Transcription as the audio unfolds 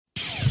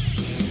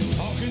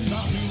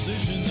Not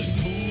musicians and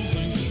cool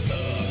things and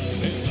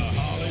stuff. It's the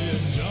Holly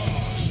and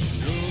Josh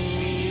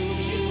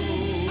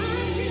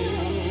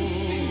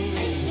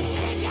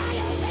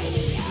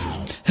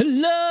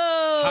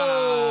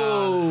Hello!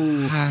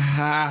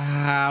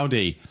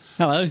 Howdy.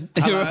 Hello.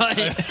 You're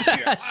right.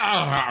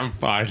 I'm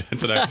fine. I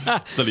don't know.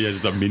 Suddenly I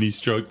just a mini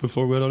stroke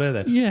before we're on air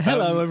there. Yeah,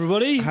 hello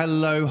everybody.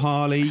 Hello,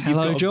 Harley.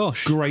 Hello, You've got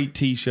Josh. A great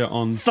T-shirt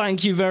on.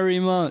 Thank you very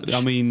much.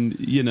 I mean,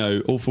 you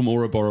know, all from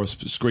Ouroboros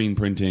screen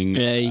printing,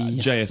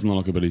 JS and the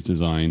Lockabilly's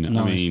design.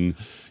 Nice. I mean,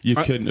 you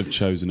couldn't have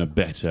chosen a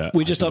better.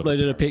 We just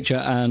uploaded a picture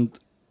and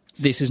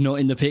this is not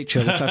in the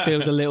picture, which I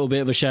feel is a little bit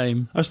of a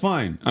shame. That's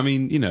fine. I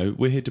mean, you know,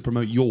 we're here to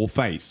promote your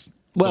face.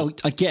 Well,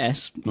 I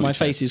guess my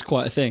face is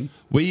quite a thing.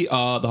 We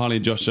are the Harley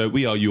and Josh Show.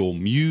 We are your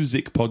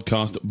music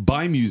podcast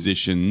by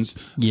musicians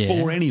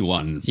for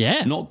anyone.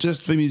 Yeah. Not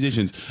just for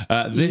musicians.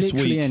 This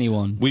Literally week,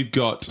 anyone. We've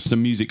got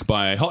some music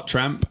by Hot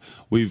Tramp.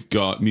 We've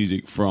got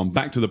music from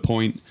Back to the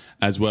Point,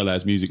 as well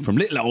as music from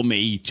little old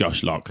me,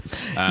 Josh Locke,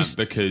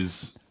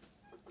 because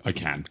I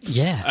can.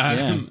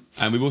 Yeah,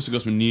 And we've also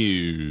got some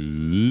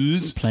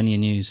news. Plenty of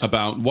news.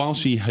 About while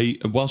she sleeps,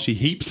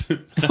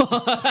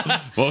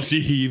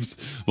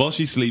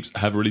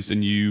 have released a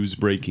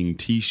news-breaking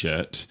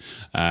T-shirt,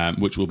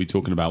 which we'll be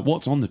talking about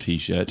what's on the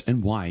T-shirt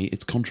and why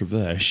it's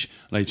controversial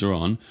later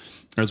on,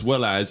 as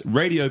well as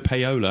Radio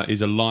Payola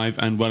is alive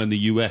and well in the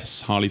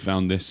US. Harley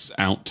found this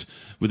out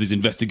with his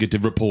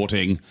investigative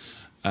reporting.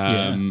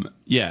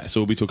 So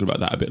we'll be talking about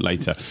that a bit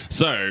later.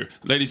 So,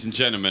 ladies and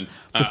gentlemen,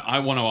 I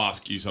want to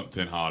ask you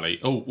something, Harley.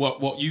 Oh,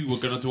 what you were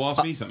going to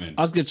ask me something?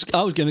 I was going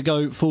to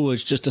go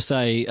forwards just to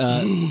say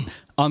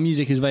our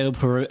music is available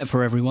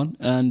for everyone,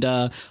 and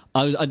I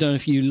don't know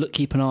if you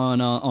keep an eye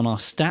on our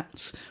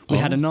stats. We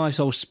had a nice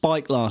old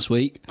spike last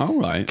week. All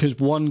right, because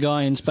one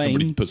guy in Spain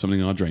somebody put something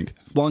in our drink.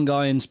 One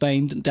guy in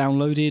Spain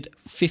downloaded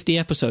 50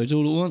 episodes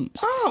all at once.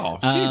 Oh,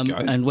 jeez,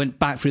 guys! And went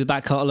back through the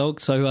back catalogue.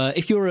 So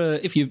if you are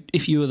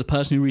the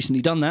person who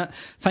recently done that,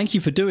 thank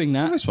you for doing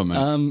that. Nice one,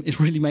 mate. It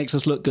really makes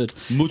us look good.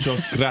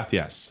 Muchos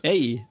gracias.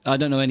 Hey, I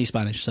don't know any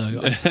Spanish,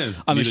 so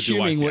I'm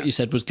assuming what you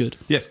said was good.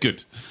 Yes,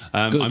 good.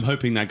 Good. I'm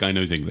hoping that guy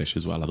knows English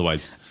as well.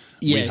 Otherwise,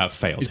 we have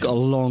failed. He's got a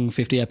long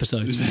 50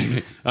 episodes.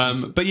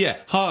 But yeah,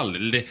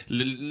 Harley.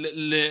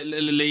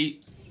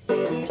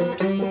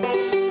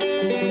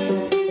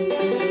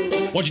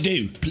 What'd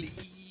you do?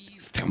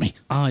 Please tell me.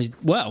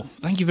 Well,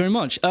 thank you very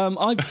much.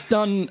 I've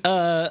done.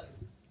 I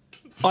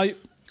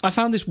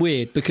found this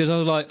weird because I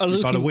was like,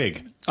 You found a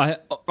wig. I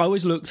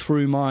always look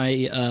through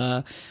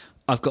my.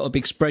 I've got a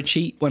big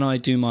spreadsheet when I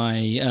do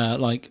my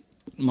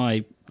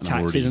my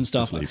taxes and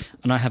stuff,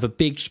 and I have a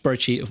big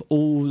spreadsheet of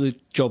all the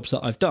jobs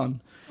that I've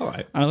done. All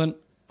right. And I went,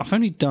 I've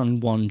only done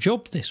one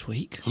job this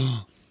week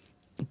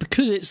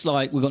because it's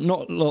like we've got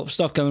not a lot of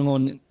stuff going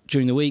on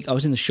during the week. I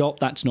was in the shop.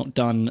 That's not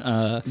done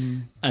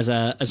as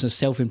a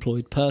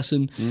self-employed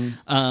person.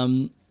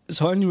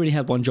 So I only really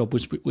had one job,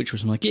 which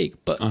was my gig.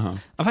 But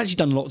I've actually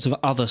done lots of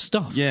other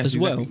stuff as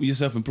well. You're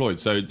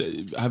self-employed, so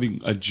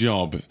having a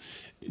job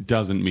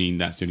doesn't mean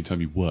that's the only time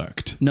you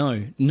worked.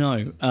 No.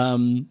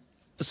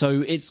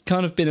 So it's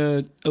kind of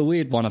been a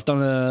weird one. I've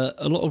done a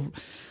lot of...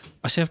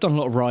 I've done a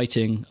lot of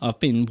writing. I've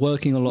been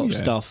working a lot of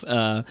stuff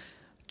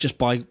just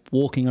by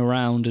walking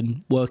around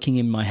and working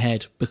in my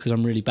head because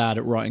I'm really bad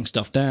at writing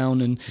stuff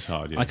down. And it's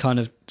hard, I kind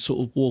of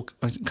sort of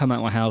I come out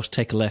of my house,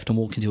 take a left and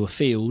walk into a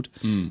field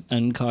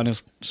and kind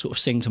of sort of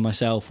sing to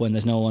myself when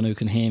there's no one who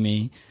can hear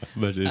me.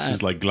 But this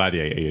is like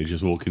Gladiator. You're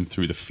just walking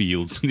through the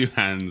fields with your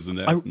hands. And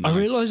I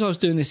realised I was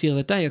doing this the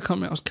other day. I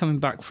was coming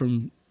back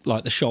from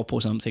like the shop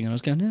or something and I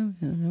was going, no.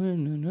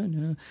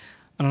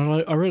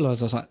 And I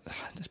realised I was like,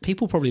 there's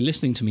people probably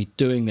listening to me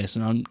doing this,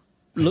 and I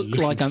look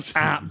like I'm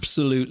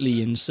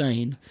absolutely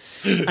insane.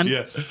 And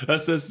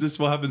that's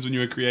what happens when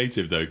you're a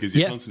creative, though, because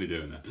you're constantly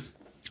doing that.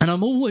 And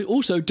I'm always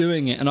also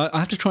doing it, and I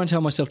have to try and tell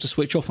myself to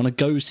switch off when I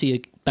go see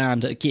a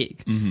band at a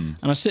gig. And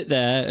I sit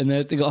there, and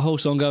they got a whole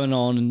song going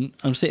on, and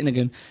I'm sitting there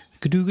going,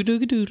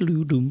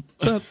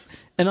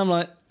 and I'm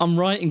like, I'm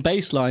writing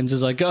bass lines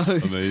as I go.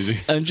 Amazing.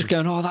 And just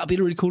going, that'd be a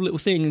really cool little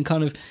thing, and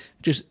kind of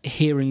just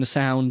hearing the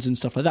sounds and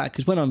stuff like that.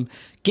 Because when I'm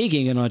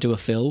gigging and I do a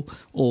fill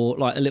or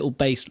like a little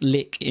bass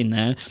lick in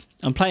there,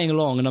 I'm playing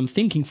along and I'm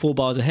thinking 4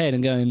 bars ahead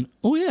and going,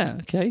 oh yeah,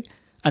 okay.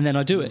 And then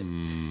I do it.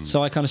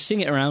 So I kind of sing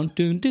it around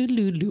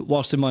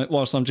whilst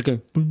I'm just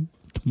going boom,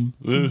 boom,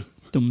 boom,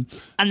 boom.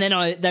 And then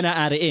I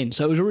add it in.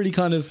 So it was a really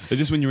kind of... Is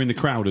this when you're in the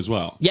crowd as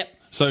well? Yep.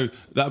 So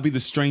that would be the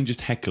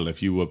strangest heckle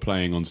if you were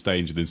playing on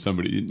stage and then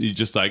somebody, you're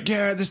just like,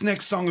 yeah, this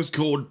next song is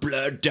called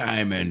Blood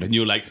Diamond. And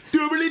you're like,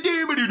 doobly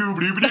doobly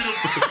doobly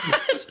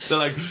doobly. They're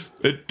like,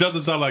 it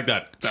doesn't sound like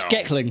that. No.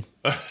 Skeckling.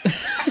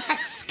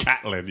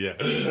 Scatling, yeah.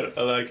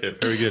 I like it.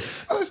 Very good.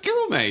 Oh, that's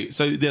cool, mate.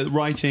 So the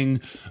writing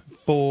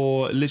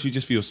for literally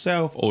just for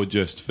yourself or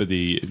just for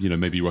the,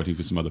 maybe writing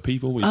for some other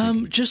people?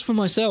 Just for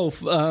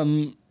myself.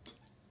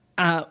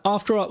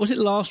 Was it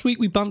last week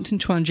we bumped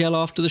into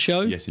Angela after the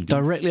show? Yes, indeed.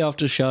 Directly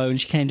after the show, and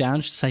she came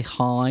down to say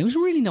hi. It was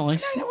really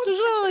nice. It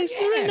was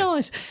really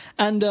nice.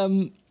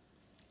 And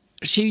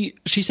she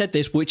said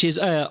this, which is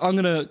I'm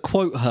going to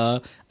quote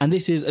her, and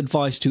this is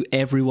advice to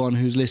everyone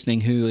who's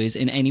listening who is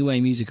in any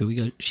way musical.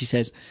 She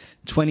says,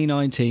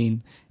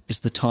 2019 is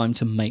the time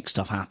to make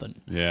stuff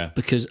happen. Yeah.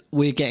 Because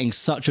we're getting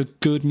such a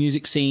good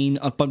music scene.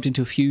 I've bumped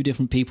into a few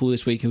different people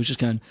this week who was just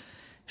going,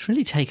 it's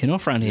really taken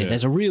off around here. Yeah.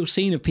 There's a real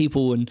scene of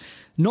people, and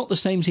not the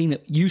same scene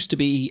that used to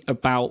be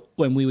about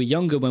when we were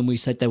younger, when we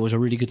said there was a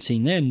really good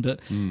scene then, but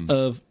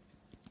of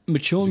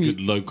mature It's a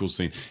good local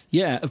scene.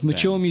 yeah, of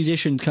mature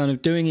musicians kind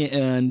of doing it,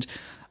 and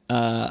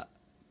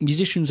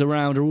musicians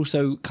around are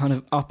also kind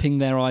of upping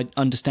their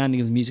understanding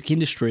of the music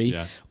industry,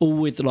 all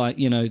with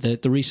the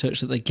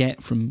research that they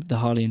get from the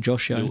Harley and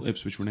Josh show. Little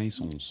Ipswich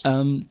Renaissance.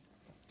 And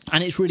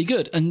it's really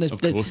good. And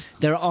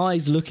there are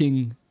eyes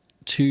looking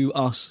to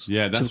us.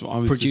 Yeah, that's to what I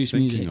was produce just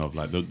thinking music. of.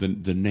 Like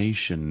the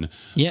nation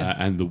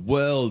and the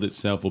world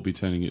itself will be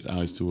turning its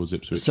eyes towards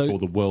Ipswich for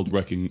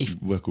the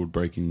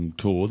record-breaking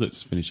tour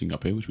that's finishing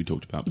up here, which we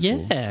talked about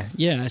before.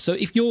 Yeah. So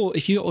if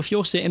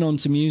you're sitting on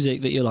some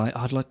music that you're like,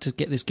 I'd like to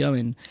get this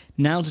going,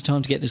 now's the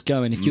time to get this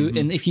going.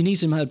 If you need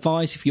some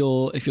advice, if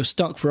you're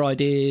stuck for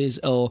ideas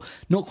or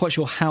not quite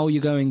sure how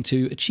you're going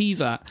to achieve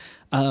that,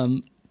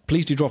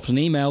 please do drop us an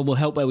email. We'll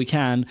help where we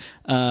can.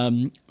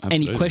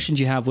 Any questions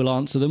you have, we'll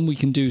answer them. We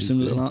can do some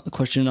little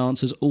question and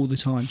answers all the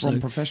time.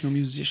 From professional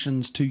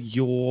musicians to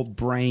your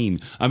brain.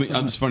 I mean,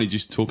 I'm just funny,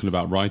 just talking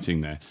about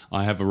writing there.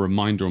 I have a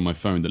reminder on my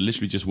phone that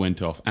literally just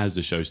went off as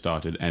the show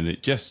started, and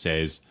it just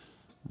says,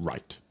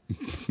 write.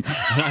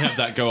 I have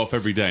that go off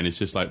every day, and it's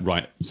just like,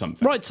 write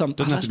something. Write something.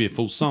 Doesn't have to be a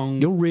full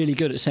song. You're really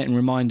good at setting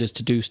reminders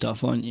to do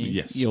stuff, aren't you?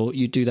 Yes.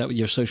 You do that with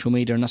your social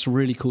media, and that's a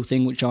really cool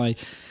thing, which I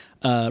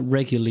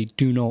regularly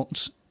do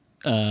not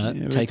take on board.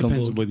 It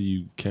depends on whether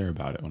you care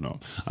about it or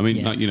not. I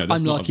mean,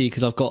 I'm lucky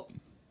because I've got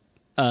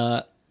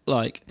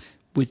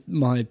with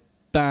my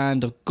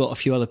band, I've got a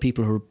few other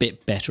people who are a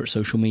bit better at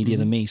social media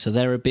than me, so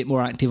they're a bit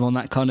more active on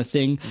that kind of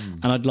thing,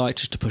 and I'd like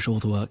just to push all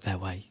the work their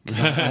way because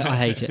I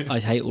hate it. I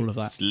hate all of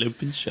that.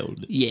 Sloping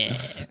shoulders. Yeah.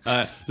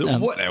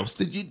 What else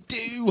did you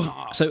do,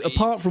 Harvey? So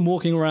apart from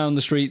walking around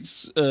the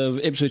streets of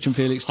Ipswich and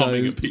Felixstowe,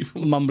 Humming at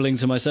people. mumbling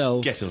to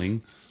myself,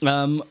 Skettling.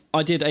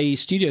 I did a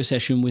studio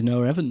session with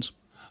Noah Evans.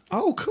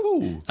 Oh,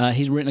 cool.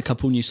 He's written a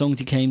couple new songs.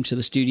 He came to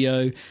the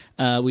studio.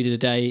 We did a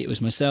day. It was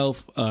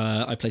myself.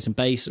 I played some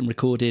bass and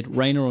recorded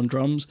Rainer on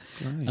drums.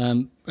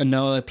 And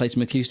Noah played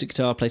some acoustic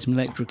guitar, played some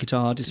electric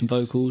guitar, did some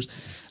vocals.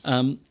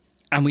 And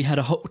we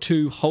had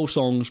two whole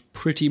songs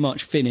pretty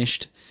much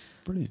finished.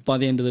 Brilliant. By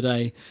the end of the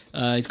day.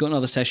 He's got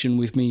another session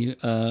with me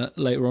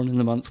later on in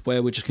the month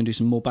where we're just going to do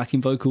some more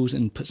backing vocals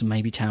and put some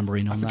maybe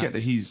tambourine on that. I forget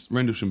that he's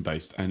Rendlesham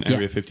based and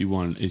Area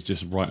 51 is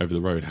just right over the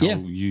road. How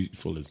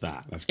useful is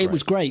that? That's great. It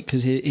was great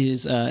because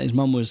his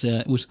mum was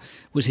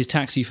his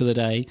taxi for the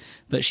day,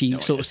 but she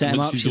sort of set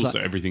him up. She's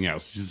also everything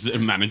else. She's a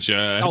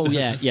manager. Oh,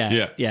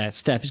 yeah.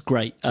 Steph is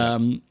great.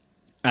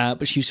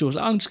 But she sort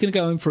of, I'm just going to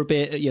go home for a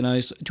bit, so, do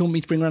you want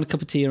me to bring around a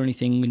cup of tea or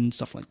anything and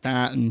stuff like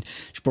that? And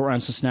she brought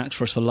around some snacks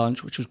for us for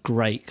lunch, which was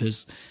great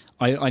because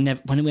I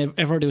never,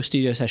 whenever I do a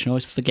studio session, I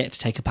always forget to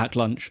take a packed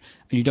lunch,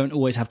 and you don't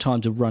always have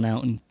time to run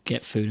out and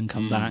get food and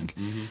come back.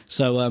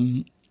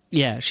 So,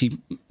 she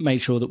made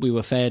sure that we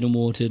were fed and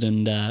watered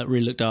and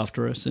really looked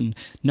after us. And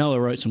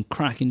Noah wrote some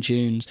cracking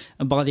tunes.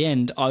 And by the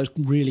end, I was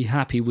really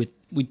happy with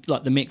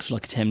the mix was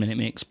like a 10-minute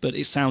mix, but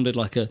it sounded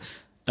like a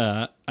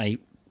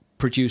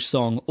produced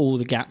song. All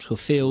the gaps were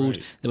filled.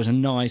 Right. There was a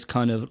nice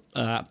kind of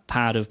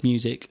pad of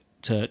music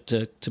to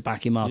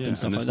back him up and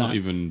stuff like that. And it's not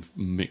even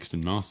mixed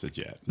and mastered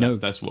yet.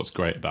 That's what's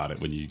great about it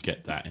when you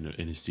get that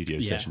in a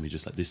studio session. We're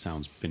just like, this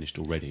sounds finished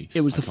already.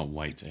 I can't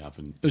wait to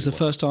happen. It was the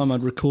first time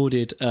I'd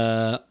recorded.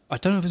 I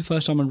don't know if it's the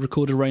first time I'd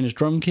recorded Rainer's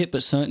drum kit,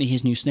 but certainly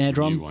his new snare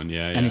drum. New one,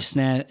 And his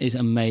snare is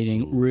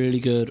amazing, really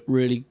good,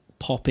 really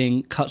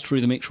popping, cuts through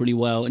the mix really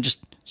well, and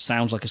just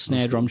sounds like a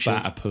snare drum shit.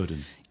 Batter pudding.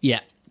 Yeah.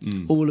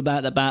 All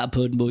about that batter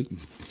pudding, boy.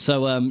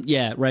 So,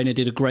 Rainer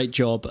did a great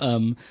job.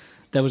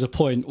 There was a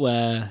point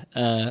where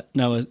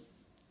Noah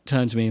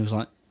turned to me and was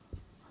like,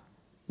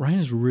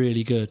 Rainer's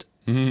really good.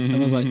 And I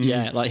was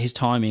like, his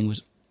timing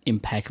was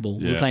impeccable.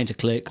 We were playing to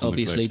click,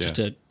 obviously,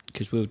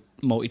 because we were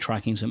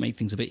multi-tracking, so it made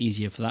things a bit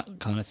easier for that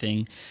kind of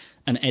thing.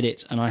 And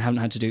edit, and I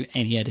haven't had to do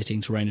any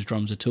editing to Rainer's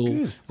drums at all.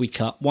 Good. We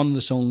cut one of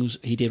the songs,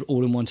 he did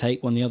all in one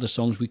take. One of the other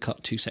songs, we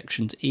cut two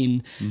sections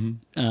in.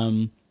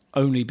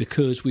 Only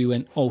because we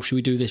went, should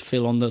we do this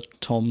fill on the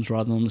toms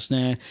rather than on the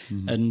snare?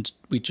 And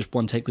we just,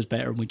 one take was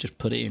better and we just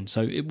put it in.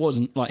 So it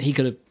wasn't like he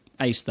could have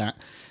aced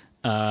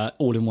that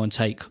all in one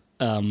take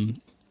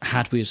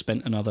had we have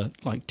spent another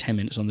 10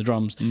 minutes on the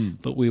drums.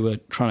 But we were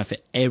trying to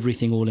fit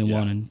everything all in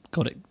one and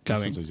got it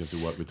going. Sometimes you have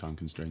to work with time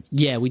constraints.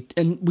 Yeah,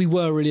 we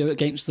were really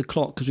against the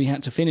clock because we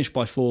had to finish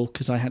by 4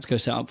 because I had to go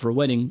set up for a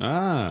wedding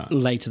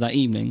later that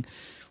evening.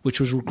 Which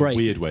was great.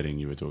 Weird wedding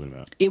you were talking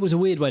about. It was a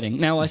weird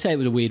wedding. Now I say it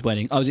was a weird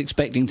wedding. I was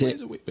expecting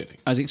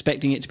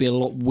it to be a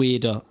lot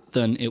weirder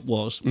than it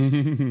was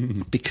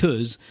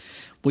because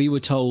we were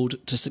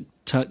told to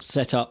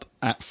set up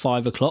at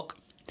 5:00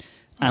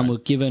 and were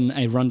given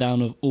a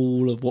rundown of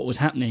all of what was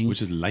happening.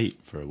 Which is late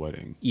for a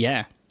wedding.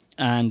 Yeah.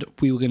 and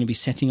we were going to be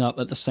setting up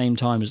at the same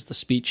time as the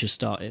speeches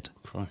started.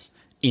 Christ.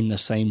 In the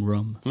same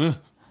room.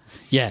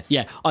 Yeah,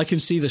 I can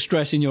see the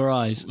stress in your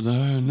eyes.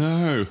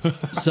 No.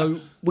 So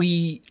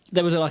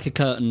there was like a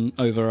curtain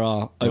over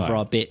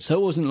our bit, so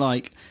it wasn't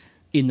like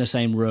in the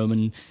same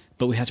room,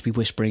 but we had to be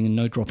whispering and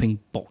no dropping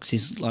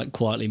boxes like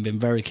quietly, and being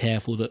very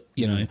careful that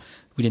we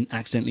didn't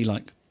accidentally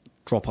like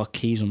drop our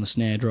keys on the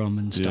snare drum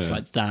and stuff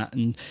like that,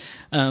 and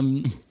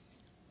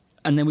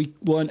then we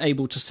weren't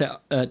able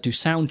to do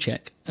sound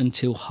check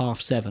until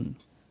 7:30.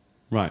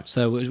 Right.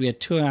 So we had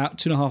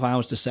 2.5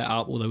 hours to set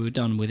up, although we were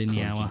done within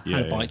the hour.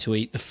 Had a bite to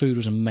eat. The food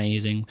was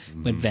amazing.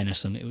 We had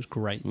venison. It was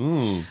great.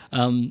 Ooh.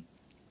 And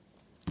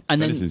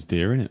Venison's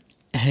dear, isn't it?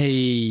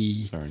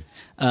 Hey. Sorry.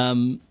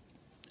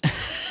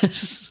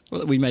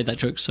 We made that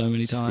joke so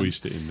many times.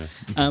 Squeezed it in there.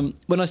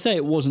 When I say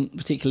it wasn't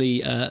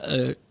particularly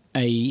a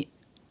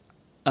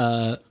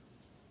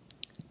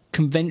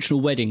conventional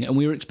wedding, and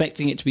we were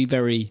expecting it to be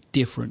very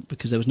different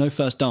because there was no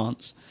first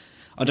dance.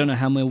 I don't know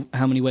how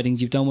many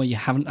weddings you've done where you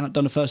haven't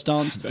done a first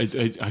dance.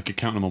 I could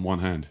count them on one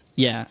hand.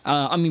 Yeah.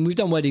 I mean, we've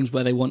done weddings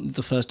where they want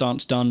the first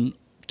dance done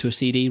to a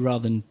CD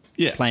rather than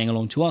playing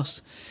along to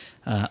us,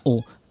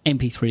 or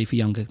MP3 for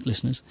younger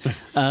listeners.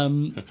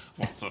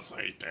 What's a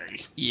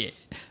CD? Yeah.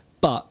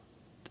 But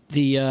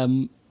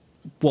the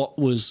what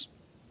was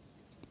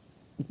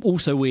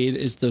also weird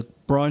is the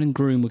bride and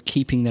groom were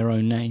keeping their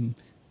own name.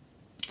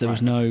 There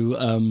was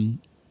no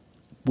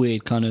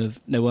weird kind of...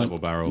 There weren't double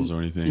barrels or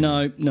anything.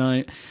 No.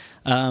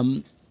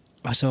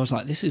 So I was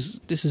like, this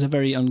is a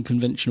very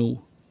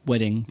unconventional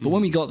wedding. But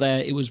when we got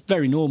there, it was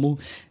very normal.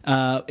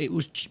 It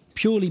was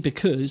purely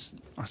because...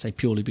 I say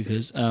purely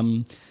because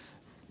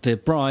the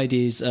bride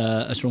is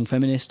a strong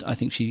feminist. I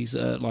think she's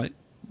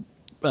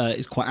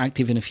is quite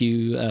active in a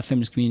few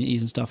feminist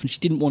communities and stuff, and she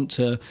didn't want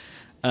to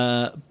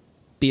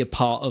be a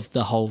part of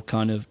the whole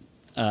kind of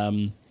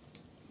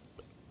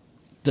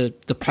the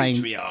playing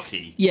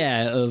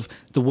patriarchy, of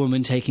the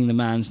woman taking the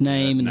man's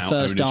name, and the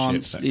first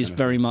dance is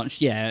very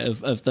much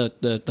of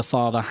the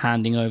father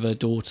handing over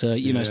daughter,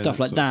 stuff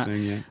like that.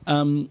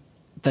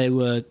 They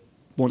were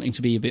wanting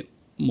to be a bit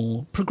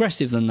more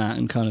progressive than that,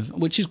 and kind of,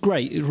 which is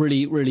great. It's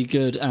really, really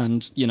good,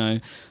 and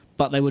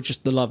but they were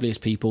just the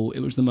loveliest people.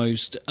 It was the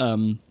most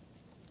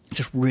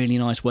just really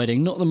nice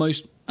wedding. Not the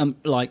most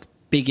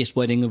biggest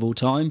wedding of all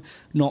time.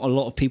 Not a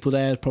lot of people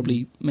there,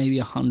 probably maybe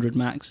 100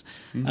 max.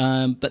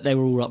 But they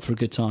were all up for a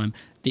good time.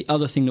 The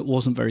other thing that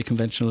wasn't very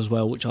conventional as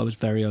well, which I was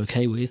very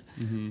okay with,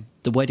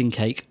 the wedding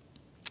cake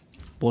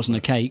wasn't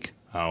a cake.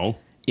 Oh.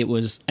 It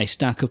was a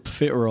stack of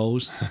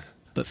profiteroles,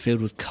 but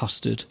filled with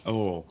custard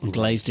and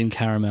glazed in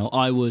caramel.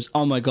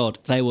 Oh my God,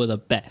 they were the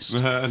best.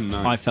 Nice.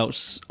 I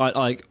felt,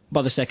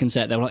 by the second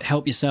set, they were like,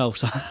 help yourself.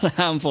 So I had a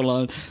handful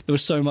on. There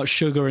was so much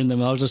sugar in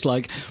them. I was just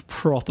like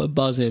proper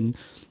buzzing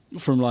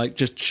from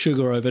just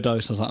sugar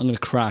overdose. I was like, I'm going to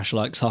crash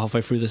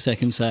halfway through the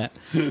second set.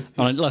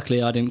 And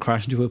luckily I didn't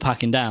crash until we were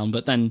packing down,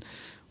 but then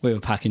we were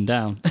packing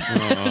down.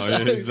 So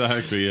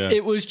exactly, yeah.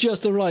 It was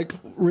just a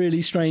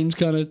really strange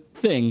kind of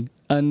thing.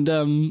 And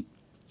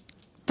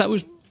that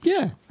was,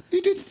 yeah.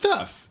 You did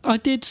stuff. I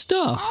did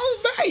stuff.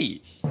 Oh,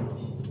 mate.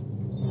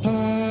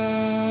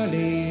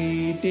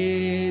 Harley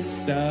did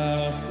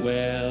stuff.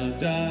 Well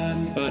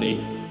done,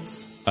 buddy.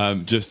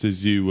 Just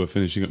as you were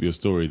finishing up your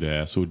story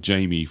there, I saw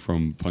Jamie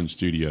from Punch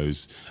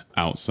Studios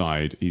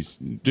outside. He's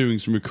doing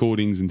some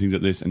recordings and things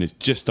like this, and it's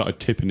just started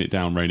tipping it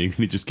down raining, and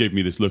he just gave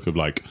me this look of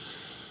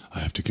I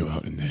have to go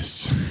out in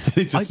this.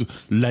 He just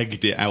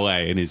legged it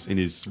away in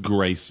his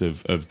grace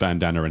of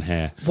bandana and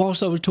hair.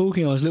 Whilst I was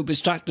talking, I was a little bit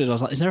distracted. I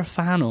was like, is there a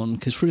fan on?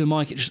 Because through the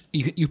mic,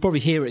 you probably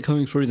hear it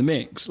coming through the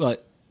mix.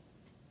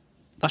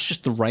 That's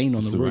just the rain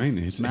on the roof. Rain.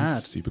 It's mad.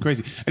 It's super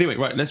crazy. Anyway,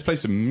 right, let's play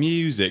some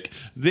music.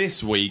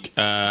 This week,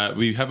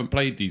 we haven't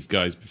played these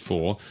guys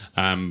before,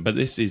 but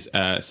this is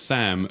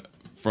Sam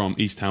from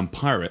Easttown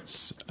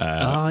Pirates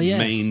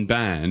main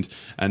band,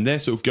 and they're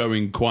sort of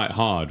going quite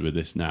hard with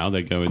this now.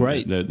 They're going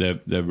great. They're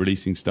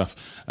releasing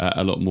stuff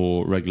a lot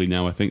more regularly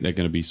now. I think they're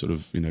going to be sort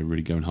of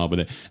really going hard with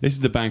it. This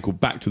is the band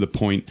called Back to the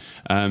Point.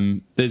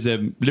 There's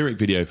a lyric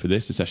video for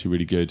this. It's actually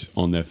really good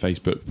on their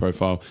Facebook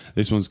profile.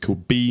 This one's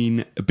called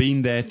Been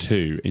There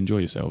Too. Enjoy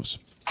yourselves.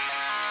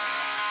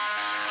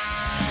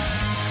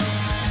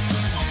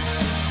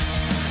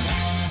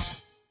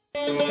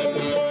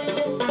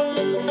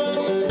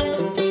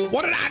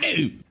 What did I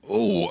do?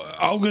 Oh,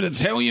 I'm going to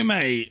tell you,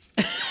 mate.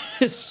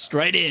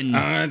 Straight in.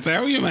 I'm going to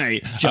tell you,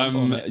 mate. Jump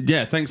on it.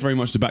 Yeah, thanks very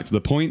much to Back to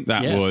the Point.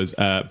 That was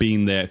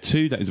Been There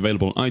Too. That is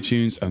available on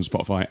iTunes and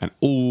Spotify and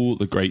all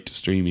the great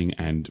streaming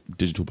and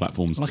digital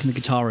platforms. I'm liking the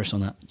guitarist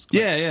on that.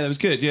 Yeah, that was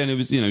good. Yeah, and it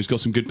was, it's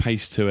got some good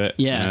pace to it.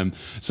 Yeah.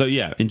 So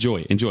yeah,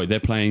 enjoy. They're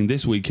playing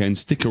this weekend.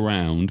 Stick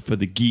around for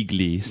the gig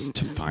list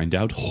to find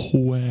out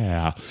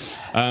where.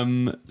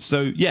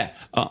 So yeah,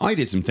 I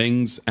did some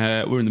things.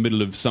 We're in the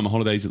middle of summer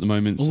holidays at the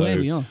moment, so there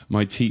we are.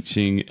 my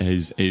teaching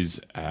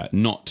is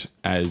not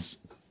as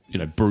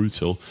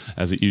brutal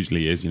as it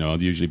usually is.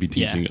 I'll usually be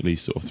teaching at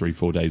least sort of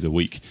 3-4 days a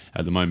week.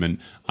 At the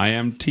moment, I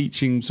am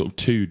teaching sort of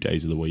 2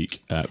 days of the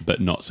week, but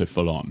not so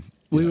full on.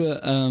 We were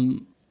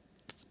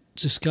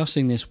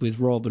discussing this with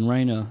Rob and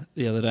Raina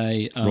the other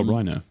day. Rob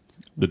Reiner,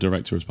 the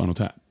director of Spinal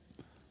Tap.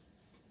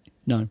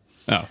 No.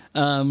 Oh.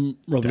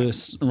 Rob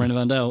Lewis and Raina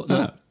Vandel.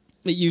 That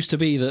it used to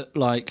be that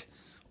like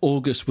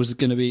August was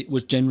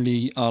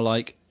generally our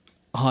like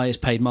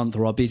highest paid month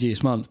or our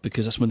busiest month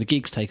because that's when the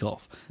gigs take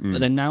off. But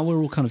then now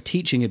we're all kind of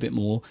teaching a bit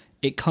more.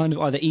 It kind of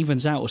either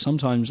evens out or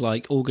sometimes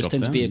like August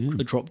tends to be a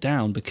drop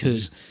down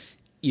because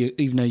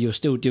even though you're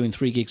still doing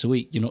 3 gigs a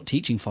week, you're not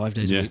teaching 5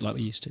 days a week like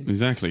we used to.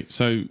 Exactly.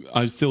 So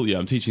I'm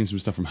teaching some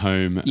stuff from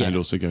home and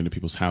also going to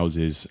people's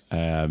houses,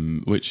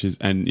 which is,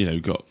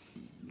 and got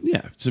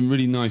some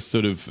really nice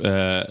sort of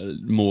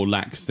more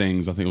lax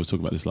things. I think I was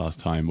talking about this last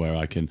time where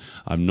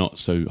I'm not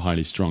so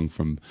highly strung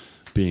from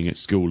being at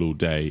school all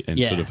day and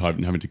sort of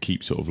having to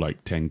keep sort of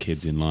like 10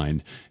 kids in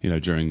line,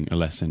 during a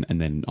lesson and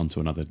then onto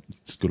another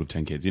school of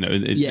 10 kids, at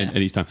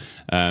each time.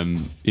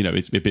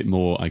 It's a bit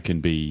more, I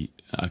can be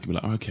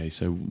like, okay,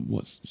 so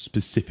what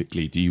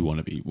specifically do you want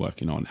to be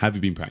working on? Have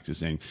you been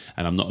practicing?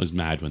 And I'm not as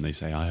mad when they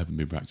say I haven't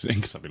been practicing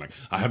because I'll be like,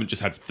 I haven't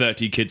just had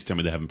 30 kids tell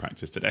me they haven't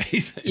practiced today.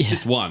 It's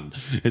just one.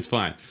 It's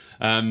fine.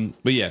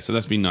 But yeah, so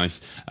that's been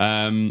nice.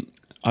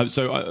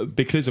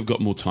 Because I've got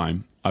more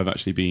time, I've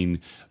actually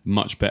been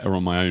much better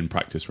on my own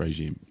practice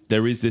regime.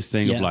 There is this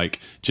thing of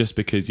like, just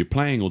because you're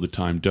playing all the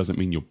time doesn't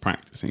mean you're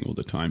practicing all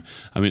the time.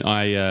 I mean,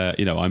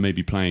 I may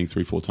be playing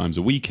 3-4 times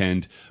a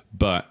weekend,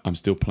 but I'm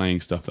still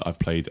playing stuff that I've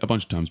played a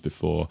bunch of times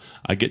before.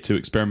 I get to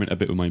experiment a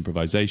bit with my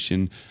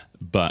improvisation,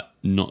 but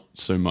not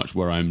so much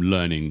where I'm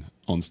learning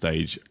on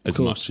stage as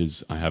much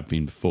as I have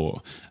been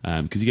before,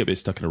 because you get a bit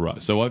stuck in a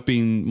rut. So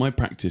my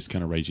practice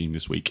kind of regime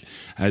this week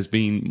has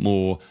been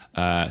more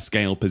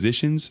scale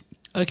positions.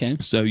 Okay.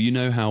 So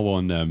how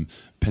on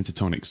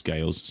pentatonic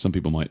scales, some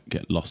people might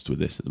get lost with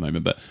this at the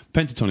moment, but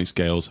pentatonic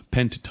scales,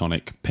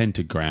 pentatonic,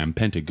 pentagram,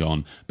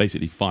 pentagon,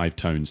 basically 5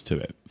 tones to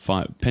it.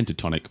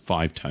 Pentatonic,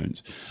 5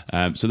 tones.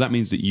 So that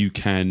means that you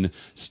can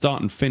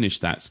start and finish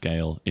that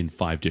scale in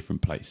 5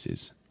 different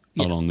places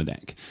along the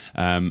neck,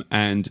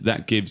 and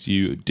that gives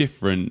you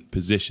different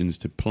positions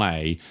to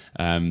play,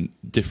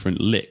 different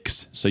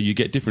licks, so you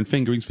get different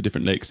fingerings for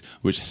different licks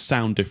which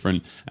sound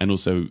different and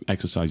also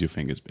exercise your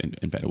fingers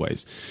in better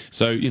ways.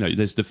 So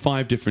there's the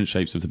 5 different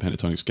shapes of the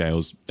pentatonic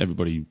scales.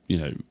 Everybody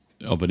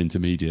of an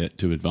intermediate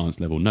to advanced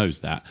level knows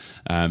that.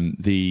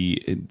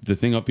 The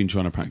thing I've been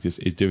trying to practice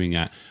is doing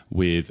that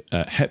with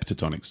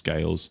heptatonic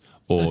scales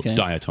or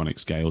diatonic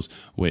scales,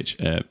 which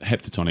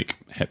heptatonic,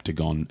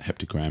 heptagon,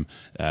 heptagram,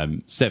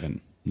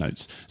 7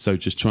 notes. So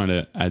just trying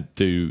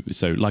to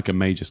so like a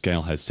major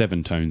scale has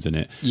 7 tones in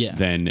it,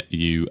 then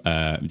you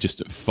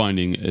just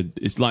finding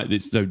it's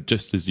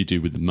just as you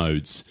do with the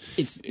modes.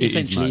 It's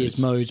essentially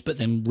modes, but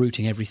then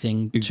routing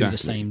everything to the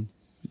same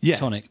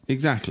tonic.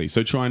 Exactly.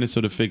 So trying to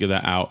sort of figure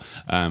that out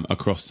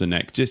across the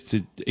neck, just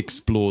to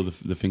explore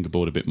the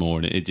fingerboard a bit more,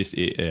 and I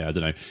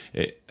don't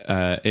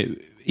know.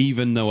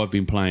 Even though I've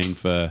been playing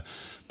for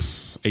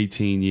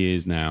 18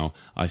 years now,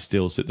 I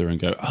still sit there and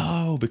go,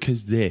 oh,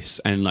 because this,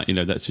 and that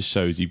just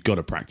shows you've got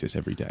to practice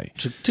every day.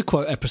 To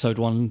quote episode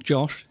 1,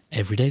 Josh,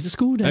 every day's a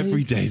school day.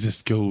 Every day's a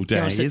school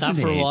day, isn't that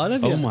for a while,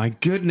 have you? Oh my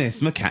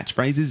goodness, my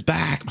catchphrase is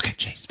back.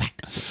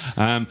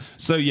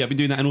 So yeah, I've been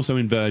doing that, and also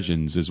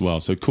inversions as well.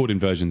 So chord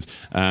inversions.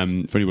 For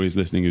anybody who's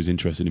listening who's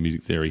interested in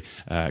music theory,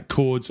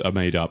 chords are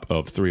made up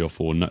of 3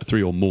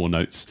 or more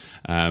notes,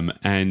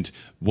 and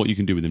what you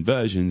can do with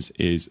inversions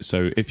is,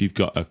 so if you've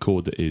got a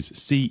chord that is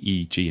C,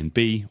 E, G, and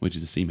B, which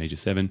is a C major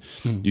 7,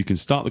 you can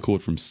start the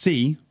chord from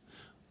C,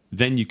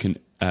 then you can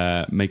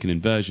make an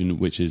inversion,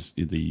 which is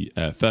the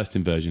first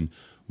inversion,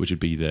 which would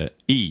be the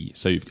E.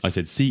 So I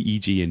said C, E,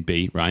 G, and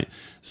B, right?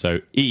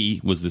 So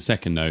E was the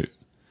second note,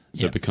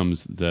 so it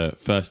becomes the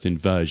first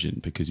inversion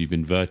because you've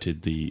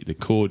inverted the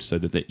chord so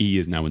that the E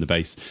is now in the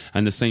bass.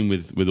 And the same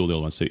with all the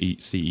other ones. So E,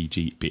 C, E,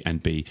 G, B,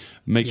 and B,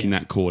 making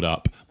that chord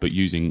up, but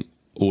using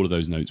all of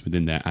those notes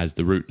within there as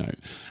the root note.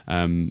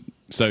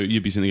 So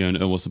you'd be sitting there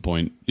going, oh, what's the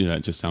point?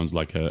 It just sounds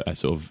like a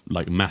sort of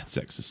like maths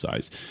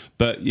exercise.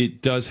 But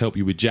it does help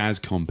you with jazz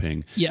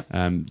comping. Yeah.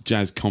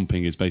 Jazz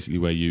comping is basically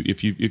where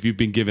if you've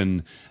been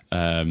given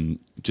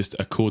just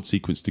a chord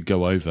sequence to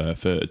go over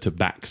to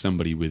back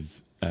somebody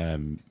with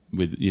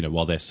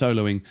while they're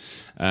soloing,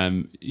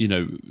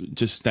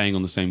 just staying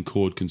on the same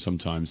chord can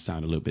sometimes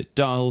sound a little bit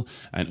dull,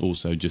 and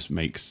also just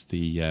makes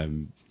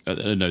the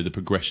the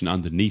progression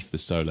underneath the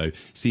solo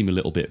seem a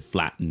little bit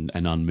flat and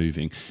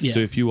unmoving. So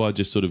if you are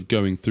just sort of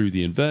going through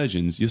the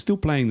inversions, you're still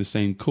playing the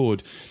same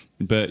chord,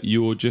 but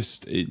you're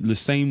just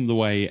the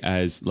way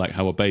as like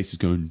how a bass is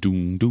going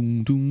doom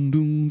doom doom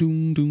doom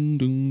doom doom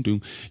doom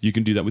doom. You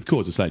can do that with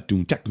chords. It's like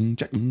doom jack doom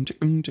jack doom jack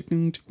doom jack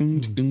doom jack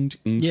doom jack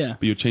doom.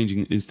 But you're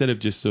changing, instead of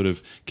just sort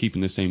of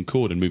keeping the same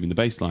chord and moving the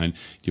bass line,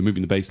 you're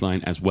moving the bass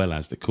line as well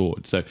as the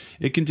chord. So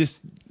it can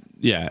just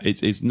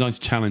it's a nice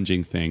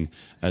challenging thing,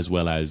 as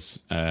well as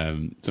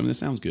something that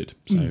sounds good.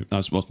 So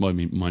that's what's my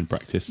mind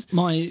practice.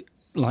 My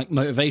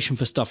motivation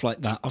for stuff like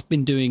that, I've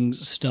been doing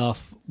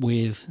stuff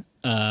with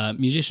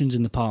musicians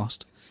in the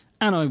past,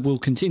 and I will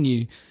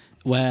continue,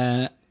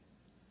 where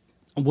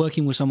I'm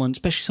working with someone,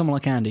 especially someone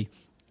like Andy,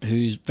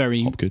 who's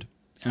very Hopgood.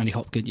 Andy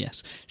Hopgood,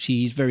 yes.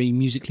 She's very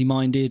musically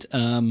minded,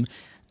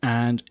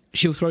 and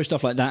she'll throw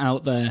stuff like that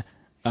out there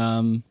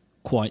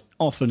quite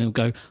often and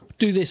go,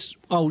 do this,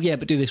 oh yeah,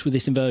 but do this with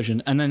this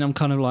inversion. And then I'm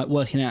kind of like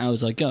working it out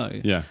as I go.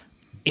 Yeah.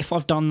 If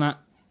I've done that,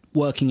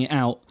 working it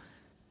out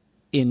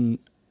in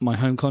my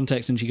home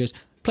context, and she goes,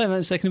 play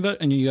that second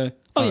inversion, and you go,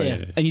 oh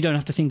yeah, and you don't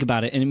have to think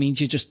about it, and it means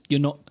you're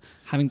not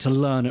having to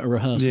learn at a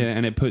rehearsal. Yeah,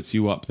 and it puts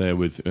you up there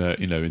with,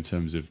 in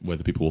terms of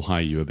whether people will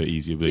hire you a bit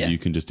easier, but you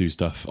can just do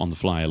stuff on the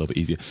fly a little bit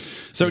easier.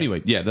 So anyway,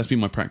 that's been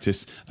my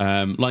practice.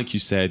 Like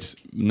you said,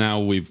 now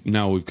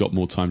we've got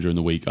more time during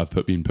the week. I've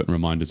been putting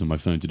reminders on my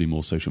phone to do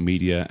more social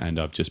media, and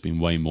I've just been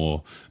way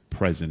more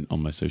present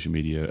on my social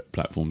media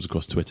platforms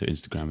across Twitter,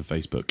 Instagram, and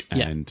Facebook,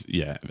 and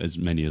as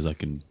many as I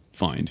can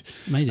find.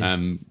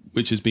 Amazing.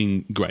 Which has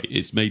been great.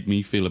 It's made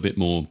me feel a bit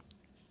more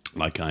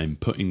like I'm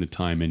putting the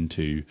time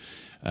into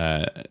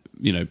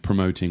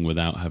promoting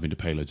without having to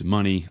pay loads of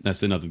money.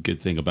 That's another good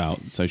thing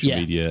about social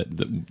media,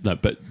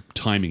 but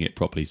timing it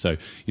properly. So,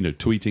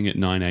 tweeting at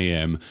 9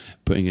 a.m,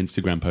 putting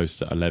Instagram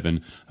posts at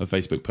 11, a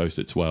Facebook post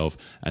at 12,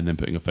 and then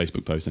putting a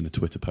Facebook post and a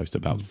Twitter post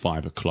about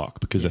 5 o'clock,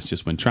 because that's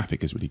just when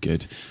traffic is really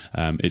good.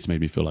 It's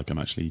made me feel like I'm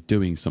actually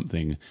doing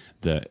something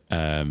that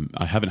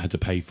I haven't had to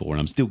pay for, and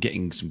I'm still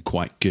getting some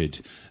quite good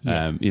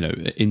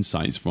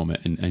insights from it,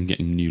 and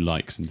getting new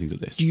likes and things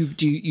like this. You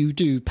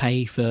do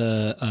pay for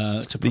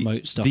to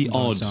promote stuff? The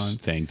odd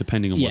thing,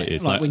 depending on what it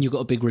is. Like when you've got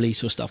a big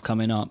release or stuff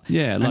coming up.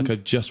 Yeah, like I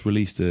just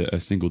released a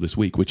single this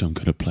week, which I'm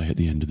going to play at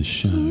the end of the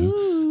show.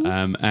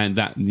 And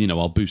that,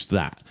 I'll boost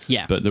that.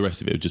 Yeah. But the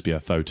rest of it would just be a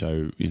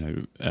photo,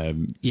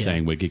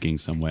 saying we're gigging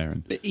somewhere.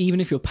 And but even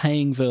if you're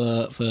paying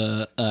for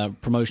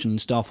promotion and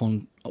stuff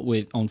on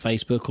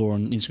Facebook or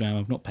on Instagram,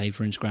 I've not paid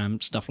for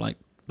Instagram stuff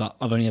but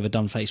I've only ever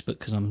done Facebook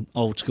because I'm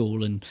old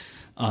school and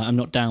I'm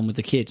not down with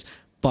the kids.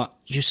 But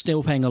you're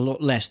still paying a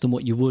lot less than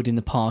what you would in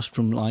the past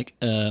from like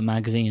a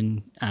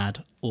magazine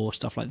ad or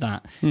stuff like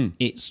that.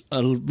 It's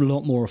a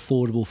lot more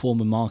affordable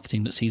form of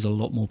marketing that sees a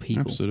lot more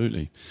people.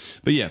 Absolutely.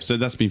 But yeah, so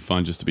that's been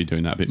fun just to be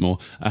doing that a bit more.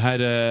 I had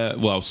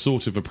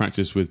sort of a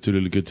practice with Two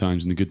Little Good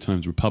Times and the Good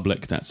Times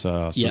Republic. That's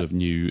our sort of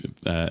new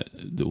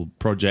little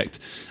project.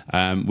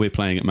 We're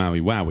playing at Maui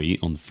Wowie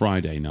on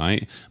Friday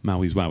night,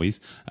 Maui's Wowies,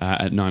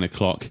 at 9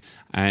 o'clock.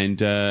 And,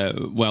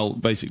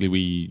 basically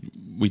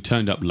we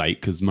turned up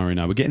late because Murray and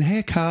I were getting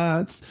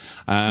haircuts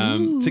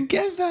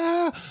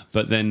together.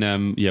 But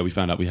then, we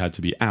found out we had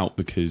to be out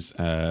because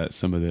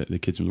some of the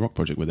kids from the Rock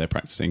Project were there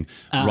practicing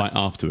right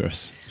after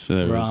us. So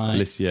there was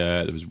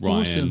Alicia, there was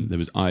Ryan, there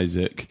was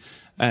Isaac.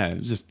 It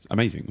was just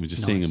amazing. We were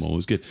just seeing them all. It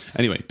was good.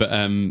 Anyway, but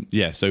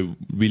so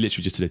we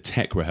literally just did a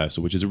tech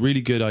rehearsal, which is a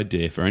really good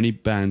idea for any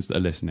bands that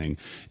are listening.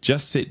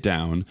 Just sit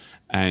down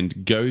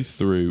and go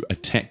through a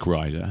tech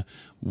rider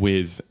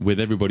with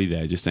everybody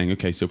there, just saying,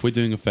 okay, so if we're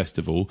doing a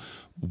festival,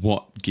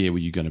 what gear are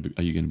you going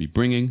to be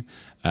bringing,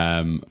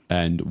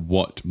 and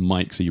what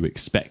mics are you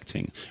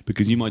expecting?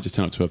 Because you might just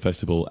turn up to a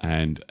festival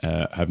and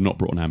have not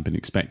brought an amp and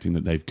expecting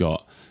that they've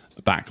got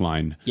a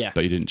backline,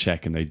 but you didn't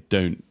check and they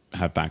don't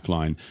have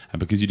backline, and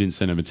because you didn't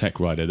send them a tech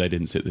rider, they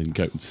didn't sit there and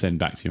go send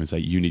back to you and say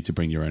you need to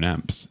bring your own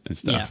amps and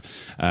stuff.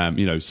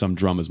 Some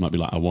drummers might be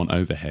like, I want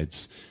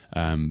overheads,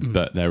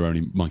 but they're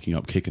only miking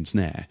up kick and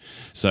snare,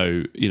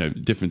 so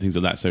different things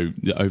like that. So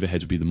the overheads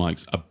would be the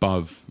mics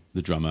above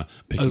the drummer,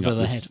 picking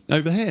up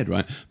overhead,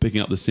 right, picking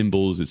up the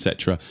cymbals,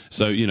 etc.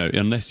 So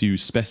unless you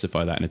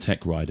specify that in a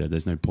tech rider,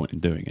 there's no point in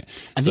doing it.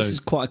 And this is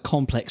quite a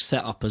complex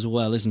setup as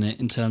well, isn't it,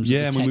 in terms of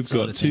the tech we've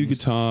got two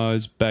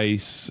guitars,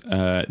 bass,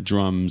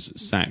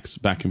 drums, sax,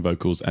 backing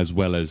vocals, as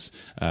well as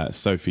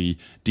Sophie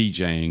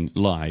DJing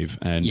live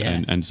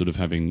and sort of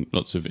having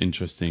lots of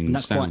interesting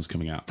sounds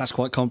coming out. That's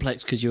quite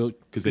complex because you're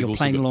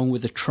playing along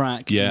with the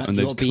track. And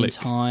you've got to be in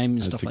time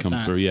and stuff like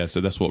that. Through.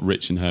 So that's what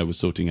Rich and her was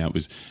sorting out,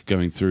 was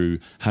going through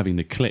having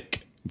the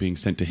click being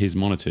sent to his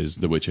monitors,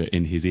 which are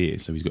in his ear.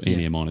 So he's got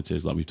in-ear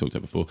monitors, like we've talked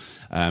about before.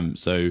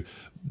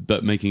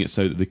 But making it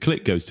so that the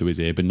click goes to his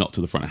ear, but not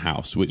to the front of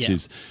house, which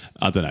is,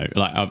 I don't know.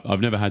 Like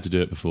I've never had to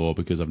do it before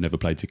because I've never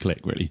played to click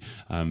really.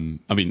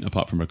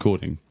 Apart from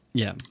recording.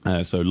 Yeah.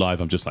 So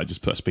live, I'm just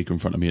put a speaker in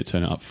front of me,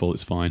 turn it up full,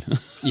 it's fine.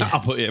 I'll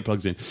put it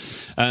plugs in.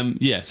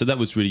 So that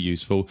was really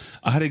useful.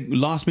 I had a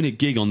last minute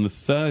gig on the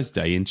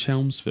Thursday in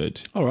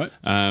Chelmsford. All right.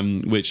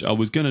 Which I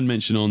was going to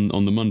mention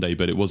on the Monday,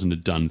 but it wasn't a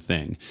done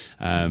thing.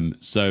 I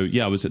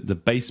was at the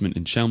Basement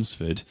in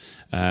Chelmsford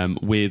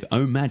with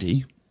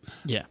O'Maddy.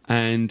 Yeah,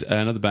 and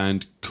another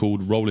band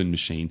called Rolling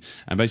Machine,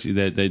 and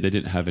basically they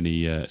didn't have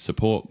any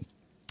support.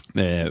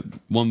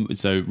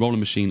 Rolling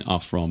Machine are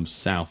from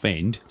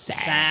Southend,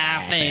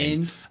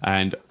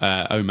 and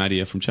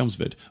O'Maddy are from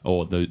Chelmsford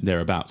or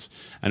thereabouts,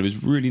 and it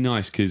was really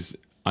nice because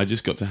I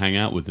just got to hang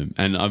out with them,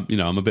 and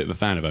I'm a bit of a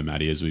fan of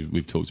O'Maddie, as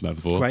we've talked about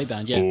before. Great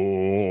band, yeah.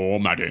 Oh,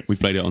 Maddie, we've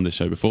played it on this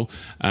show before.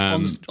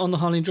 On the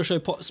Harley and Josh Show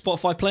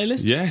Spotify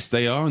playlist. Yes,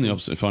 they are on the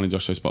Harley and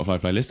Josh Show Spotify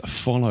playlist.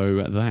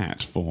 Follow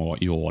that for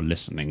your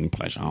listening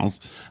pleasures.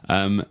 So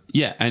I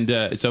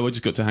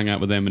just got to hang out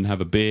with them and have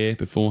a beer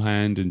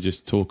beforehand, and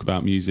just talk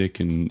about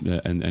music and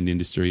the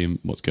industry and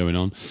what's going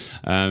on.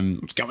 That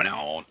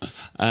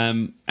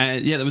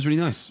was really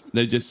nice.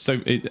 They're just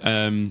so.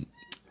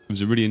 It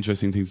was a really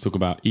interesting thing to talk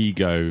about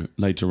ego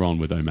later on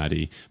with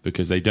O'Maddie,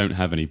 because they don't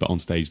have any, but on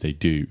stage they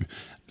do.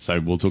 So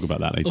we'll talk about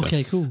that later.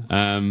 Okay, cool.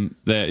 So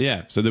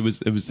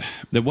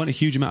there weren't a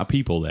huge amount of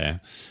people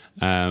there,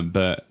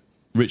 but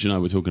Rich and I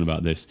were talking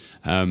about this.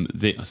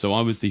 So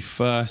I was the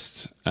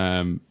first.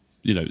 I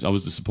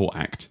was the support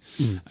act.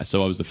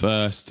 So I was the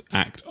first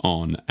act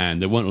on,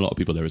 and there weren't a lot of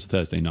people there. It was a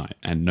Thursday night,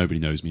 and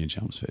nobody knows me in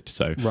Chelmsford,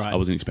 so I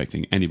wasn't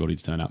expecting anybody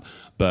to turn up.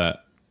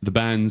 But the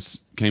bands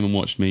came and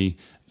watched me.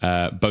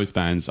 Both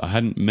bands. I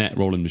hadn't met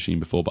Roland Machine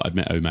before, but I'd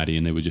met O'Maddie,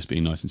 and they were just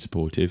being nice and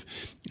supportive.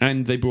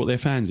 And they brought their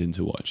fans in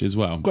to watch as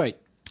well. Great.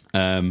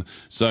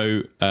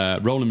 So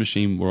Roland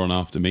Machine were on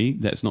after me.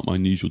 That's not my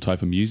usual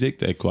type of music.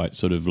 They're quite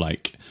sort of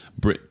like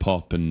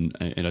Britpop, and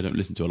I don't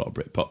listen to a lot of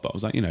Britpop, but I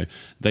was like,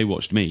 they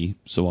watched me,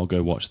 so I'll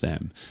go watch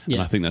them. Yeah.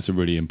 And I think that's a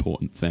really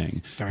important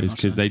thing. Is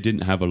because they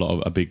didn't have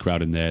a big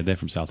crowd in there. They're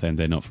from Southend.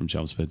 They're not from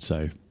Chelmsford,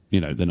 so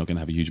they're not going to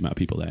have a huge amount of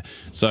people there.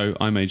 So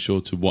I made sure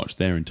to watch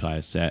their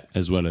entire set,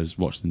 as well as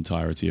watch the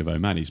entirety of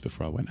O'Maddie's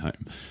before I went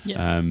home.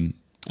 Yeah.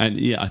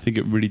 I think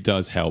it really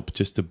does help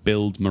just to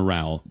build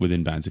morale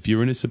within bands. If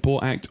you're in a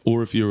support act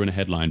or if you're in a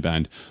headline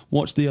band,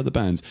 watch the other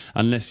bands,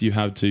 unless you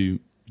have to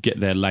get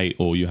there late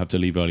or you have to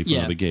leave early for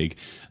another gig.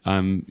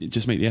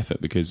 Just make the effort,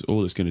 because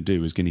all it's going to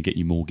do is going to get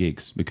you more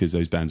gigs, because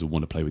those bands will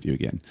want to play with you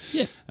again.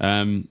 Yeah.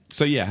 I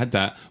had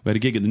that. We had a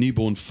gig at the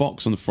Newborn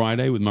Fox on the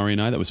Friday with Murray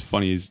and I. That was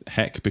funny as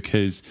heck,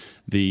 because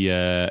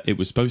it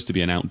was supposed to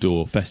be an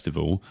outdoor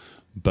festival,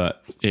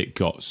 but it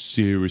got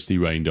seriously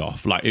rained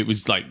off. Like, it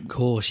was like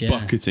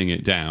bucketing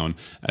it down,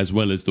 as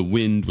well as the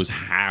wind was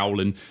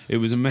howling. It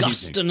was amazing.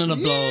 Gusting and a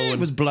blow. It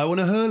was blowing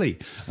a hurley.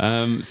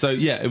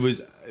 It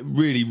was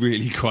really,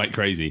 really quite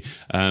crazy.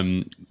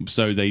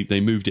 So they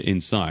moved it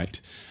inside.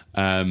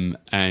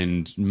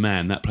 And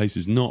man, that place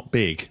is not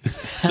big.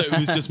 So it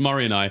was just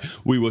Murray and I.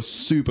 We were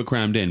super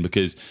crammed in,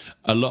 because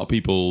a lot of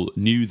people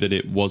knew that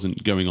it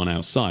wasn't going on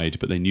outside,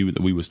 but they knew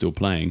that we were still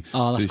playing.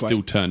 Oh, that's so they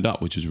still turned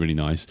up, which was really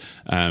nice.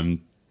 They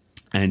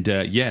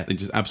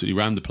just absolutely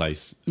rammed the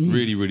place.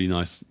 Really, really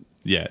nice.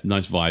 Yeah,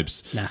 nice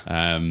vibes.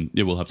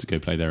 We'll have to go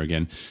play there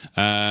again.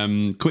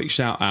 Quick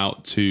shout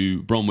out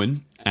to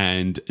Bronwyn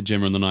and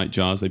Gemma on the Night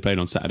Jars. They played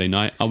on Saturday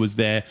night. I was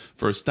there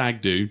for a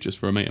stag do, just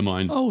for a mate of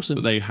mine. Awesome.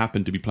 But they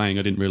happened to be playing.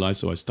 I didn't realise,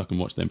 so I stuck and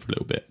watched them for a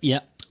little bit.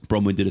 Yeah.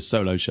 Bronwyn did a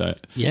solo show.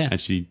 Yeah.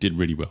 And she did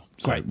really well.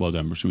 So Great. Well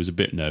done. She was a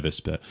bit nervous,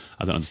 but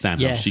I don't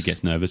understand how she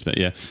gets nervous. But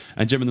yeah.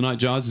 And Gemma on the Night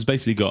Jars has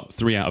basically got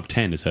 3 out of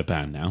 10 as her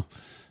band now.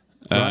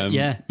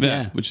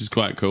 Which is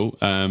quite cool.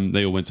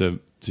 They all went to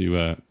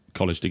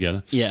college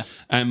together. Yeah.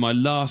 And my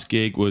last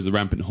gig was the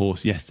Rampant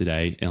Horse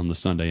yesterday on the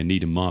Sunday in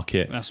Needham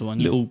Market. That's the one.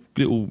 Little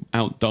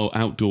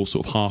outdoor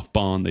sort of half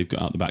barn they've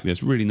got out the back there.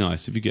 It's really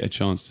nice. If you get a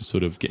chance to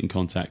sort of get in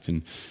contact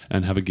and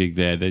have a gig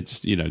there, they're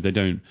just, they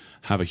don't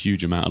have a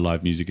huge amount of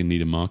live music in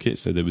Needham Market,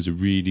 so there was a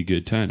really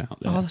good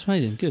turnout there. Oh, that's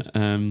amazing. Good.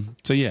 And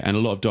a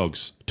lot of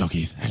doggies.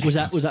 Was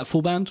that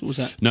full band? Was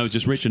that? No,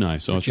 just Rich and I.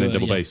 So I was playing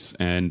double bass,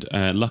 and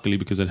luckily,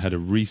 because I'd had a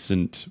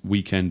recent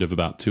weekend of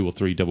about 2 or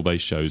 3 double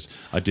bass shows,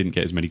 I didn't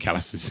get as many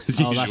calluses as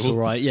usual. That's all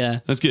right.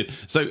 Yeah, that's good.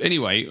 So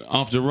anyway,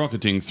 after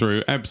rocketing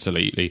through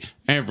absolutely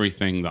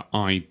everything that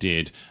I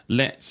did,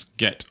 let's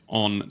get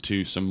on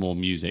to some more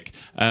music.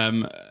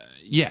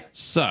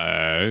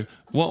 So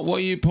what are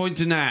you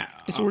pointing at?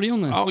 It's already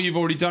on there. Oh, you've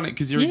already done it,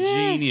 because you're a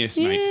genius,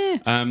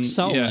 mate.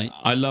 Mate.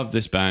 I love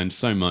this band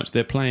so much.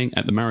 They're playing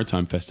at the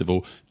Maritime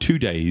Festival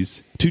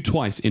twice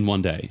in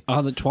one day.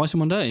 Oh, twice in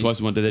one day? Twice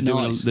in one day. They're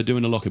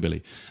doing a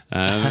lockabilly.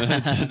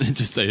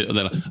 Just say,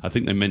 I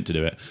think they meant to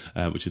do it,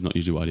 which is not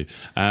usually what I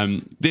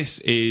do. This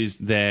is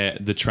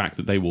the track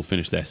that they will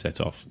finish their set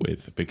off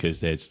with,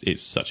 because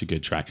it's such a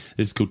good track.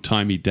 This is called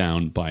Tie Me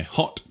Down by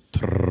Hot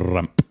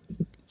Tramp.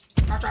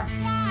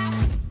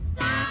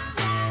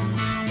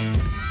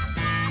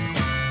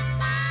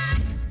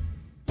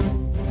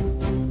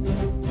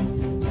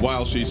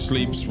 While She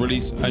Sleeps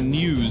release a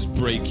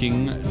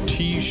news-breaking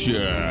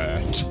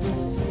T-shirt.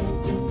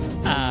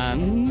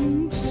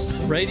 And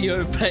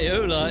Radio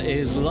Payola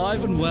is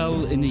live and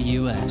well in the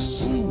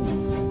US.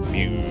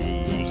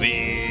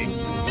 Music.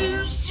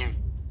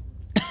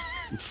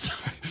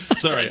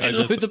 Sorry, I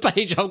didn't load the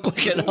page up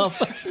quick enough.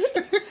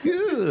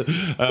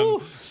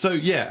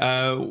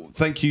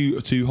 Thank you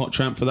to Hot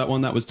Tramp for that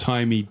one. That was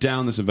Tie Me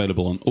Down. That's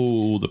available on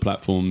all the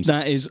platforms.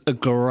 That is a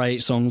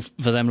great song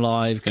for them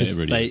live, because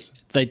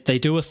They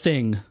do a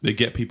thing. They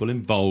get people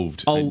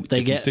involved. Oh, and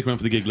if you stick around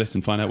for the gig list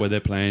and find out where they're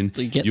playing,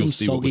 you'll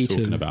see what we're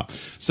talking about.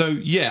 So,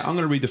 yeah, I'm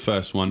going to read the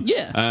first one.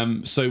 Yeah.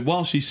 So,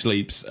 While She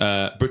Sleeps,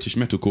 British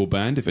metalcore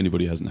band, if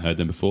anybody hasn't heard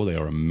them before, they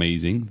are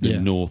amazing. The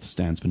North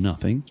stands for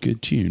nothing.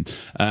 Good tune.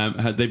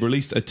 They've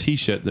released a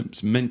T-shirt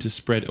that's meant to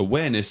spread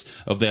awareness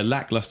of their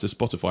lackluster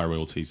Spotify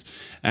royalties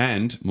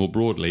and, more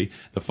broadly,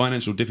 the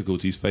financial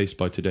difficulties faced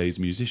by today's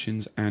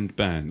musicians and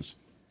bands.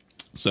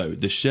 So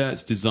the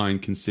shirt's design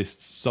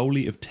consists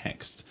solely of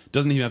text.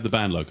 Doesn't even have the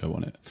band logo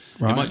on it.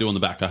 It might do on the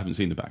back. I haven't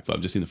seen the back, but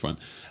I've just seen the front.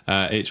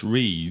 It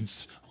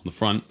reads on the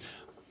front,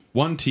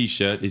 one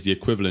T-shirt is the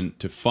equivalent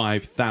to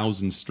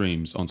 5,000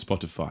 streams on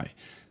Spotify.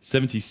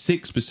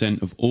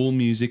 76% of all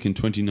music in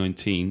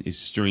 2019 is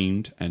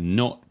streamed and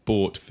not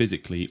bought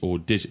physically or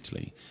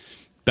digitally.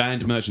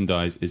 Band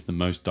merchandise is the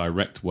most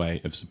direct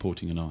way of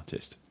supporting an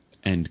artist.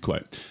 End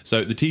quote.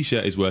 So the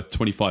T-shirt is worth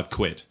 25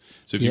 quid.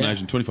 So if you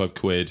imagine 25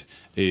 quid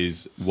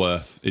is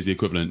the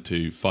equivalent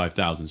to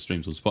 5,000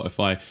 streams on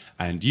Spotify,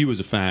 and you as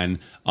a fan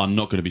are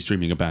not going to be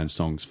streaming a band's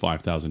songs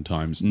 5,000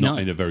 times, not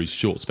in a very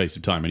short space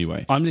of time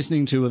anyway. I'm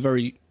listening to a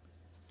very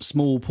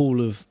small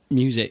pool of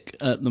music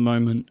at the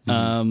moment,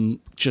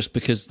 just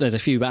because there's a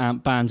few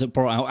bands that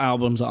brought out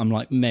albums that I'm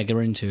like mega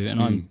into,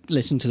 and I'm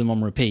listening to them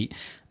on repeat.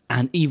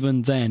 And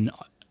even then,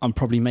 I'm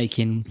probably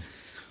making,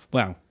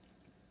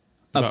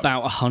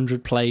 about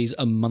 100 plays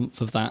a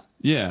month of that.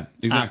 Yeah,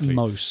 exactly. At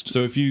most.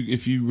 So if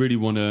you really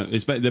want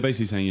to, they're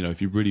basically saying,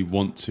 if you really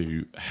want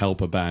to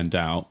help a band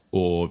out,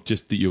 or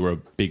just that you're a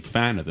big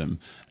fan of them,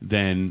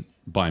 then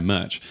buy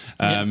merch.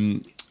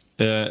 The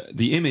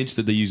image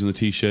that they use on the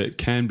T-shirt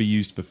can be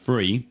used for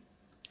free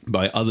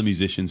by other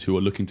musicians who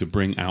are looking to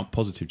bring out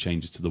positive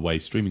changes to the way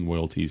streaming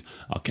royalties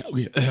are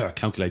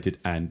calculated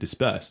and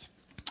dispersed,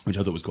 which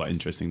I thought was quite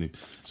interesting. They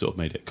sort of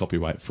made it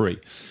copyright free.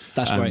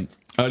 That's great.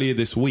 Earlier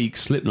this week,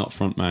 Slipknot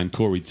frontman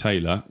Corey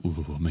Taylor,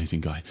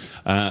 amazing guy,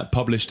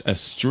 published a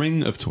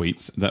string of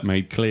tweets that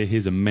made clear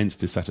his immense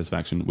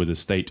dissatisfaction with the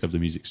state of the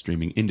music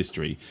streaming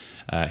industry.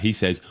 He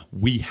says,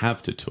 "We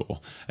have to tour.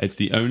 It's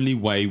the only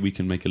way we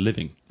can make a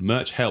living.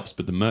 Merch helps,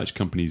 but the merch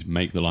companies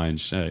make the lion's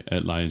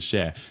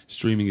share.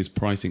 Streaming is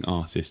pricing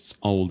artists,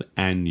 old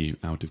and new,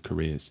 out of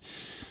careers."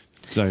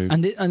 So,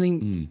 and I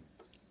think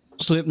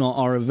Slipknot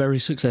are a very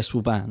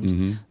successful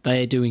band.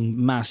 They are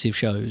doing massive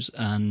shows,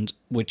 and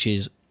which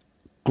is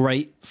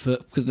great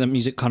because the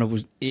music kind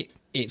of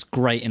it's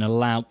great in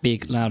a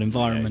big loud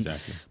environment. Yeah,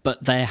 exactly.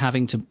 But they're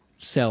having to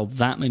sell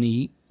that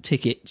many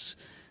tickets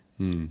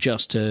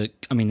just to.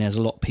 I mean, there's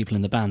a lot of people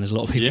in the band. There's a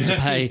lot of people to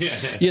pay.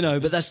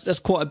 But that's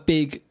quite a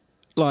big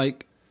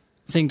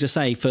thing to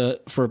say for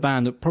a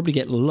band that probably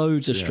get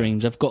loads of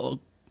streams. They've got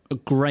a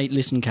great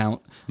listen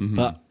count,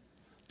 but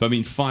I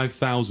mean,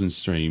 5,000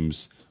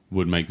 streams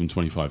would make them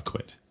 25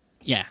 quid.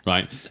 Yeah,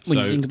 right. When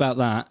you think about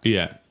that,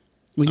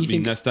 When you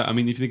think that's that. I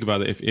mean, if you think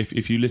about it,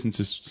 if you listen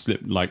to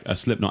a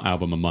Slipknot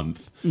album a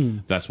month,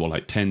 that's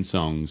 10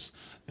 songs.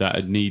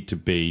 That'd need to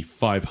be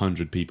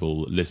 500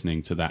 people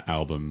listening to that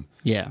album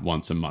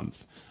once a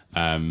month.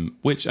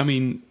 Which, I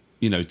mean,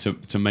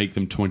 to make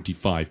them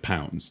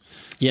 £25.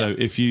 So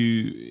if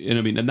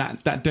and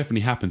that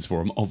definitely happens for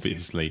them,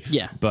 obviously.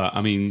 Yeah. But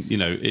I mean,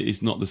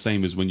 it's not the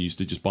same as when you used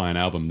to just buy an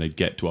album, they'd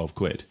get 12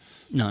 quid.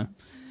 No,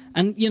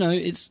 and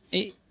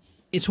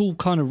it's all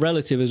kind of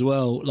relative as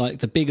well. Like,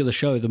 the bigger the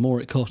show, the more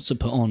it costs to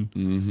put on.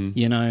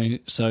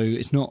 So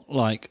it's not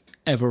like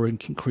ever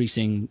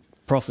increasing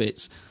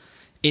profits.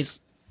 It's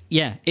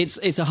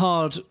a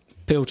hard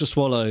pill to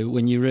swallow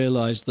when you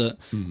realise that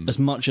as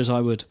much as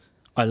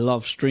I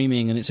love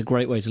streaming and it's a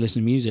great way to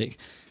listen to music,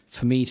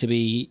 for me to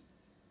be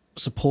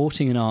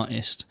supporting an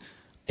artist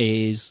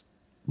is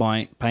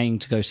by paying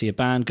to go see a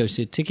band, go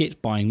see a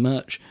ticket, buying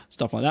merch,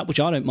 stuff like that, which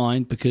I don't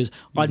mind, because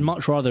I'd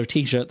much rather a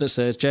T-shirt that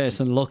says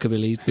JSN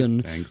Lockabilly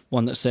than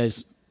one that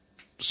says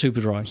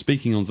Superdry.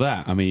 Speaking of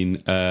that, I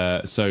mean,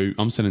 so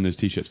I'm selling those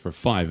T-shirts for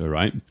 £5,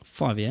 right?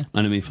 £5.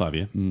 And I mean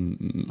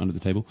 £5, under the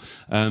table.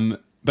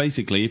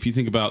 Basically, if you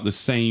think about the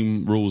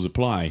same rules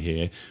apply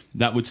here,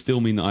 that would still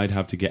mean that I'd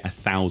have to get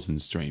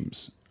 1,000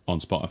 streams on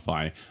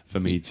Spotify for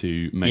me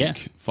to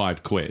make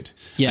 £5.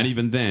 And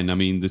even then, I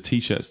mean, the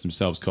T-shirts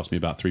themselves cost me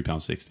about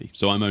 £3.60.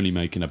 So I'm only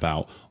making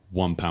about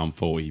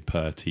 £1.40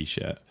 per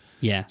T-shirt.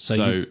 Yeah,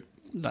 so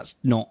that's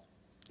not...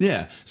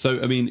 Yeah,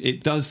 so I mean,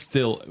 it does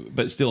still,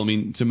 but still, I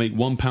mean, to make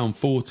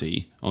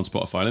 £1.40 on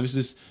Spotify, let me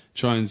just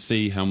try and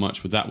see how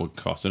much that would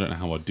cost. I don't know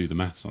how I'd do the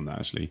maths on that,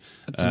 actually.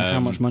 I don't know how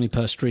much money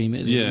per stream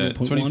it is. Yeah,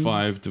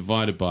 25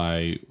 divided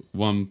by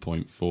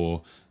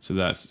 1.4, so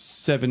that's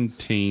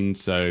 17,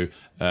 so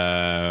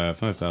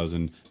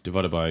 5,000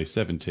 divided by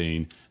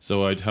 17,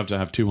 so I'd have to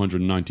have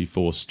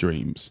 294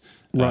 streams.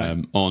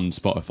 On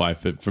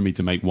Spotify for me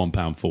to make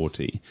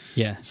 £1.40.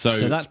 Yeah.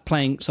 So that's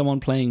someone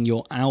playing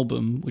your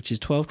album, which is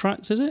 12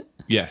 tracks, is it?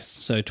 Yes.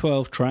 So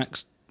 12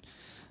 tracks.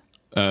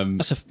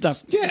 That's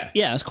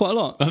quite a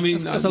lot. I mean,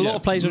 that's a lot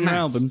of plays on your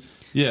album.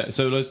 Yeah.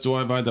 So do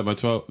I divide that by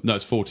 12? No,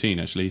 it's 14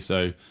 actually.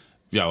 So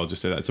yeah, I'll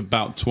just say that it's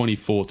about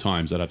 24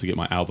 times I'd have to get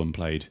my album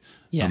played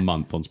a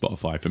month on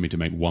Spotify for me to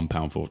make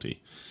 £1.40.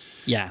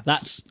 Yeah,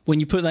 that's when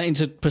you put that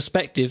into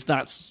perspective.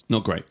 That's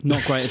Not great.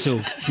 not great at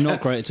all.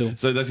 Not great at all.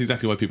 So that's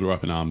exactly why people are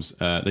up in arms.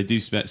 They do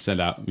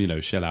shell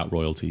out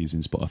royalties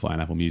in Spotify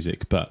and Apple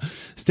Music, but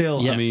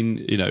still, Yeah. I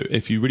mean,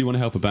 if you really want to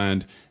help a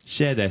band,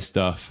 share their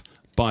stuff,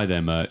 buy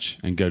their merch,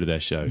 and go to their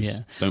shows. Yeah.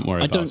 Don't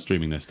worry I about don't-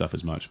 streaming their stuff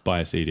as much.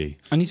 Buy a CD.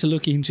 I need to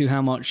look into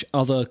how much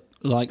other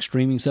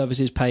streaming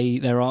services pay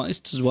their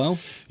artists as well.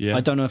 Yeah.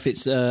 I don't know if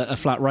it's a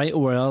flat rate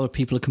or whether other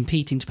people are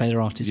competing to pay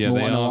their artists Yeah, more.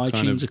 they I know are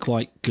kind iTunes of are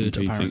quite good,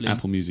 competing. apparently.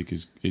 Apple Music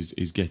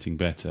is getting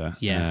better.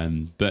 Yeah.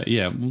 But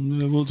yeah,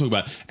 we'll talk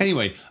about it.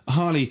 Anyway,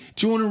 Harley,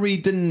 do you want to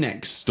read the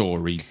next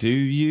story, do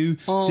you?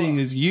 Seeing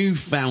as you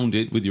found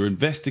it with your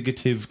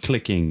investigative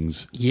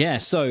clickings. Yeah,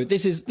 so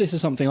this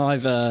is something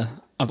I've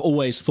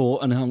always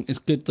thought, and it's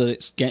good that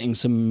it's getting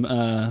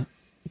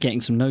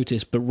some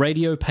notice. But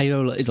Radio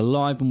Payola is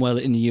alive and well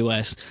in the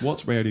US.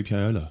 What's Radio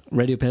Payola?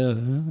 Radio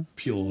Payola.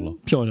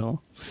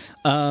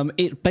 Payola.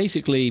 It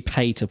basically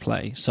pay to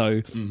play.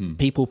 So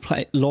people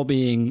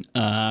lobbying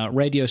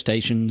radio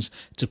stations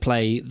to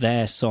play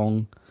their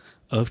song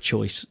of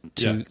choice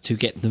to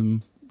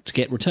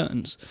get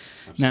returns.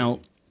 Now,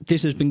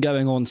 this has been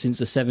going on since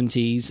the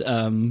 70s,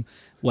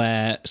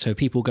 where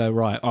people go,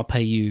 right, I'll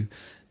pay you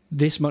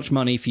this much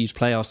money for you to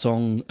play our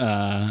song.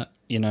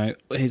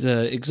 Here's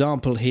an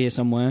example here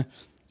somewhere.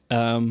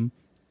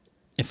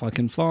 If I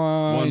can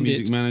find One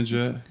music it.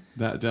 manager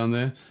that down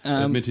there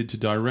admitted to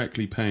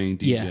directly paying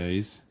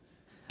DJs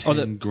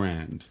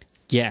 $10,000.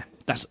 Yeah,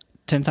 that's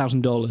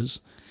 $10,000.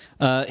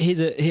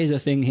 Here's a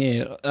thing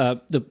here.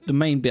 The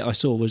main bit I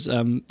saw was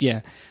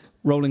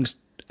Rolling's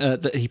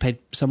that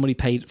somebody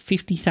paid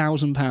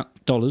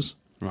 $50,000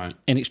 Right.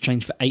 in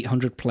exchange for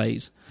 800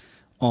 plays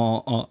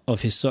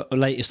of his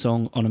latest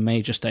song on a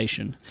major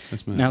station.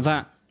 That's mad.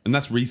 Now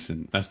that's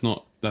recent. That's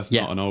not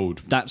an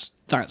old. That's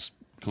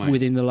claim.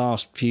 within the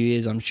last few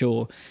years, I'm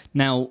sure.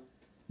 Now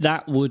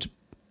that would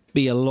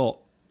be a lot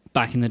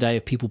back in the day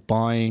of people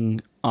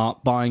buying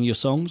your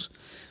songs,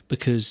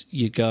 because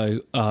you go,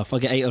 if I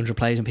get 800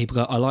 plays and people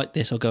go, I like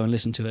this, I'll go and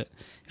listen to it.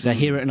 If they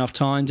hear it enough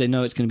times, they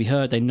know it's going to be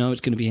heard, they know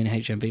it's going to be in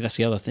HMV. That's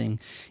the other thing.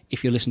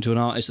 If you listen to an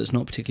artist that's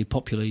not particularly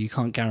popular, you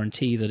can't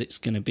guarantee that it's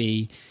going to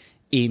be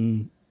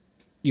in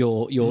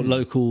your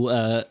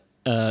local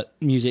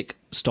music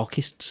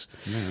stockists.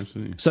 Yeah,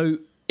 absolutely. So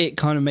it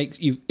kind of makes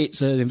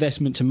it's an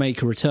investment to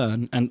make a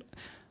return. And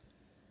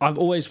I've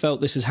always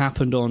felt this has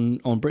happened on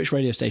British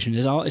radio stations.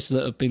 There's artists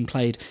that have been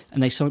played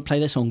and they play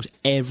their songs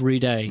every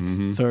day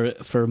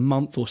for a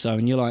month or so,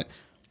 and you're like,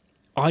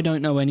 I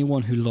don't know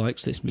anyone who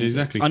likes this music.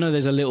 Exactly. I know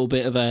there's a little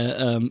bit of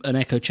an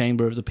echo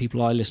chamber of the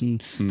people I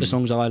listen. The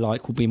songs I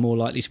like will be more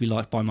likely to be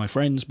liked by my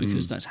friends,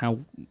 because that's how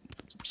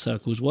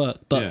circles work.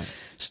 But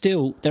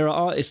still, there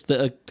are artists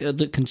that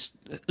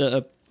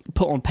are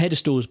put on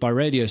pedestals by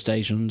radio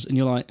stations, and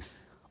you're like,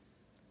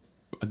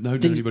 No,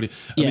 anybody.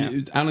 I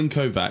mean, Alan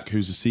Kovac,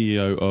 who's the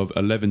CEO of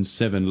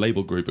 11/7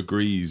 label group,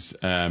 agrees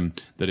that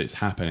it's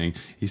happening.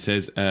 He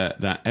says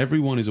that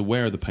everyone is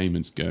aware of the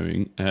payments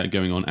going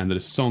on, and that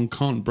a song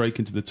can't break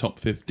into the top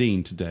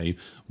 15 today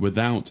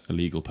without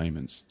illegal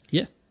payments.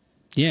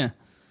 Yeah.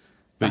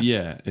 But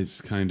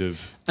it's kind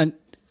of. And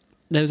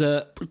there's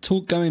a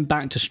talk going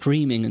back to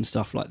streaming and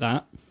stuff like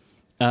that.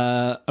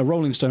 A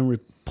Rolling Stone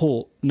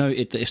report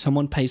noted that if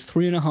someone pays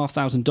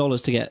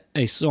 $3,500 to get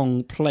a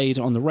song played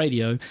on the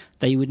radio,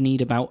 they would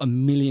need about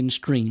 1 million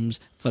streams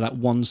for that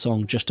one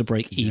song just to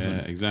break even. Yeah,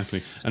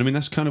 exactly. And I mean,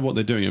 that's kind of what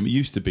they're doing. I mean, it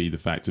used to be the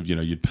fact of,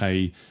 you'd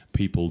pay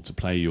people to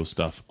play your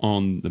stuff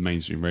on the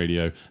mainstream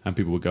radio, and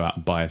people would go out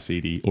and buy a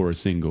CD or a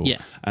single. Yeah,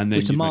 and then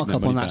which the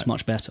markup on that's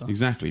much better.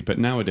 Exactly. But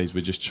nowadays,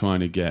 we're just trying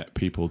to get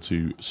people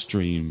to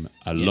stream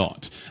a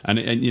lot. And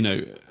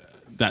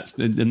that's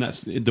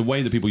the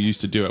way that people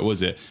used to do it,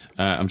 was it?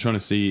 I'm trying to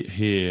see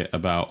here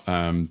about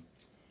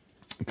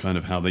kind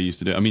of how they used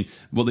to do it. I mean,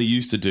 what they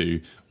used to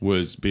do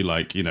was be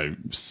like,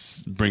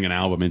 bring an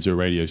album into a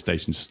radio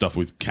station stuffed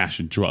with cash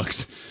and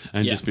drugs,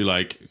 and just be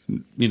like,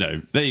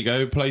 there you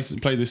go, play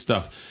this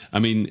stuff. I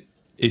mean,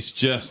 it's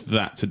just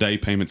that today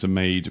payments are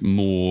made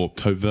more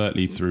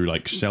covertly through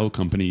like shell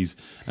companies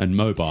and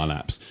mobile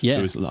apps. Yeah.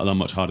 So it's a lot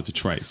much harder to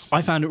trace.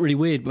 I found it really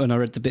weird when I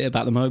read the bit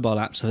about the mobile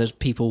apps. So there's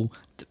people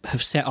that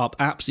have set up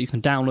apps that you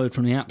can download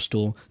from the App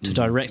Store to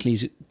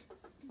directly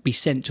be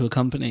sent to a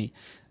company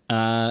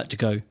to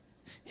go,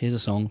 here's a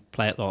song,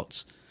 play it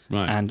lots.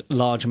 Right. And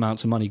large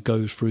amounts of money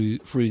goes through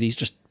these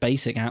just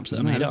basic apps that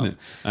are made up. Isn't it?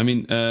 I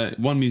mean,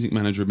 one music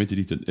manager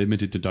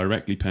admitted to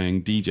directly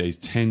paying DJs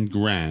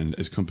 $10,000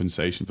 as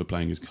compensation for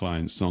playing his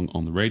client's song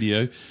on the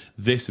radio.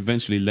 This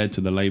eventually led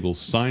to the label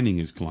signing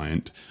his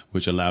client,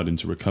 which allowed him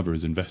to recover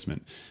his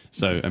investment.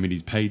 So, I mean,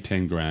 he's paid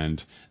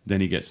 $10,000,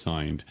 then he gets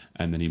signed,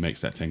 and then he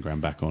makes that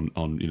 $10,000 back on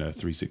a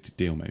 360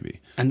 deal,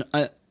 maybe. And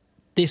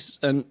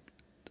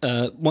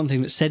one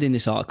thing that's said in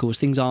this article is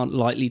things aren't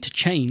likely to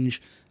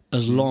change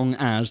as long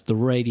as the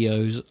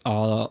radios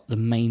are the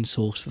main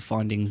source for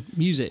finding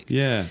music.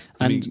 Yeah.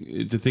 And I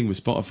mean, the thing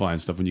with Spotify and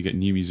stuff, when you get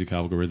new music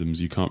algorithms,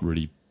 you can't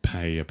really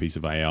pay a piece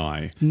of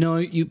AI. No,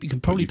 you can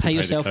probably you can pay pay the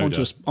yourself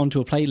onto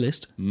a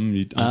playlist.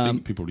 I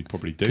think people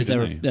probably do, Because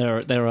don't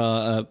they? there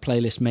are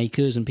playlist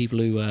makers and people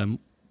who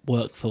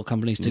work for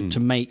companies to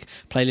make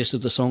playlists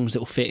of the songs that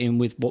will fit in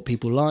with what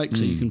people like,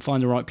 so you can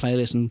find the right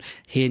playlist and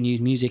hear new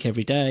music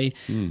every day.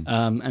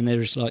 And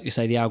there's, like you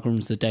say, the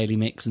algorithms, the daily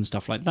mix and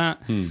stuff like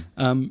that.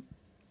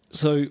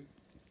 So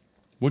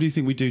What do you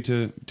think we do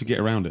to get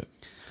around it?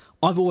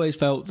 I've always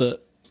felt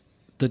that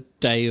the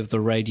day of the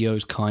radio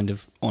is kind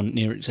of on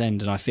near its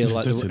end, and I feel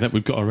like Don't say that,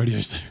 we've got our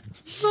radio station.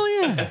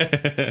 oh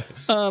yeah,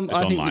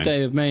 I think the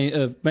day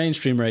of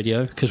mainstream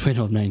radio, because we're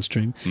not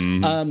mainstream.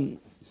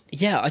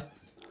 Yeah,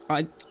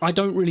 I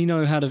don't really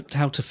know how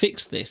to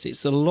fix this.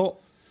 It's a lot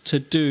to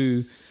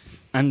do,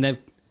 and they've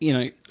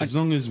As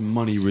long as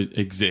money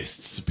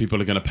exists,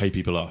 people are going to pay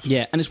people off.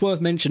 Yeah, and it's worth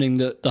mentioning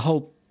that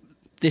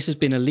this has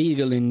been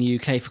illegal in the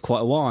UK for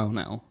quite a while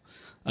now.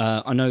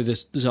 I know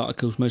there's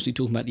articles mostly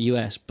talking about the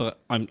US, but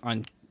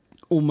I'm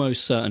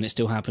almost certain it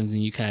still happens in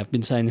the UK. I've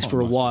been saying this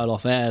for a while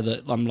off air,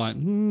 that I'm like,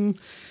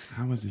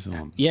 How is this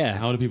on? Yeah.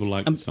 How do people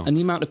like this song? And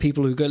the amount of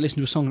people who go listen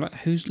to a song, like,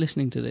 who's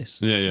listening to this?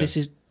 Yeah. This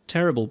is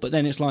terrible. But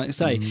then it's like I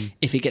say,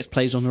 if it gets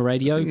played on the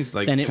radio,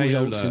 then it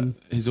results in...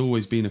 has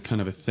always been a kind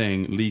of a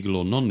thing, legal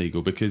or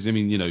non-legal, because I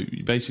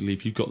mean, basically,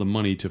 if you've got the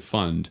money to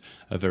fund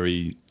a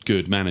very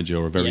good manager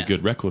or a very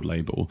good record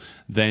label,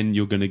 then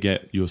you're going to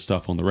get your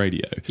stuff on the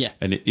radio. Yeah.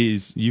 And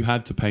you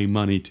had to pay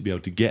money to be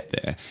able to get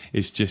there.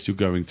 It's just you're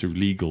going through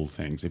legal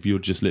things. If you're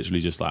just literally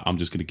just like, I'm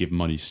just going to give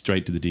money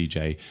straight to the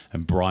DJ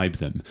and bribe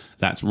them,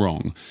 that's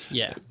wrong.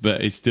 Yeah.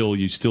 But you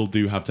still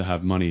do have to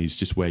have money. It's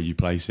just where you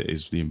place it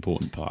is the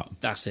important part.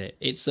 That's it.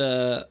 It's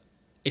a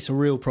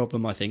real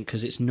problem, I think,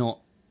 because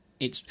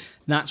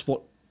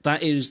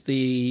that is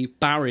the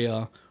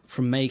barrier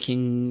from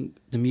making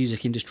the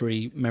music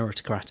industry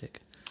meritocratic.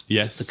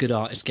 Yes. The good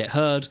artists get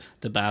heard,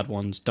 the bad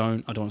ones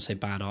don't. I don't want to say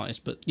bad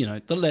artists, but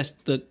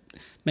the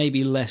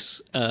maybe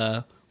less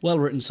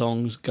well-written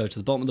songs go to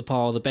the bottom of the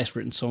pile, the best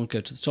written songs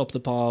go to the top of the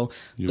pile.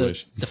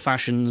 Wish. The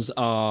fashions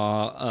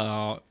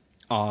are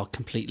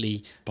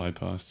completely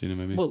bypassed,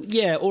 maybe. Well,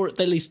 yeah, or at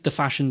least the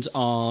fashions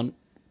aren't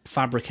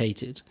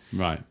fabricated.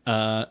 Right.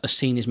 A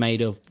scene is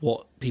made of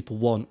what people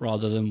want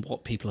rather than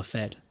what people are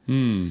fed.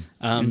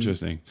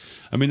 Interesting.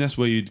 I mean, that's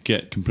where you'd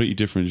get completely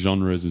different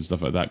genres and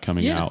stuff like that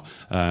coming out,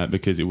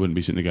 because it wouldn't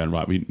be sitting there going,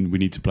 right, we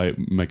need to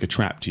make a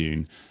trap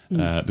tune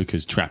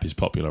because trap is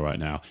popular right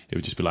now. It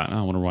would just be like,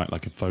 I want to write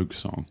like a folk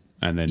song.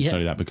 And then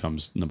slowly that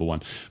becomes number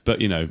one. But,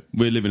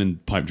 we're living in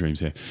pipe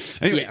dreams here.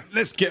 Anyway,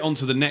 let's get on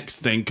to the next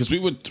thing, because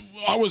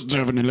I was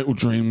having a little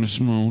dream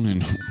this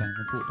morning.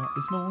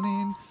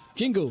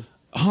 Jingle.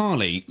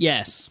 Harley.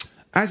 Yes.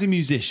 As a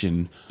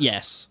musician.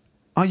 Yes.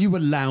 Are you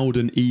allowed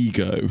an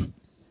ego?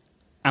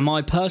 Am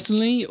I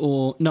personally,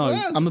 or no?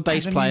 Well, I'm a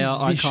bass player.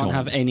 I can't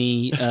have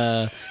any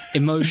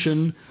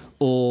emotion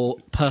or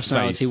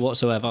personality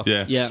whatsoever.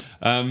 Yeah.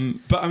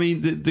 But I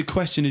mean, the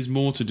question is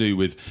more to do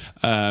with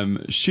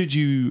should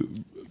you,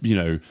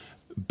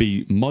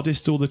 be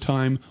modest all the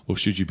time, or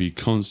should you be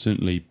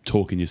constantly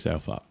talking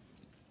yourself up?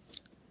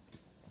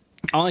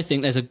 I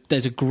think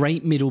there's a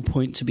great middle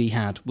point to be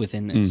had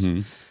within this.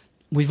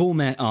 We've all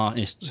met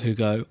artists who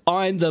go,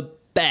 "I'm the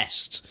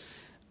best,"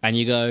 and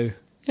you go,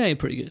 "Yeah, you're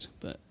pretty good,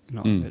 but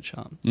not a good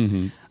chart."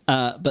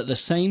 But at the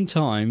same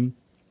time,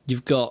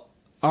 you've got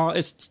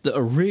artists that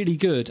are really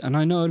good, and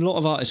I know a lot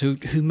of artists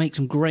who make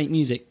some great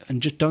music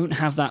and just don't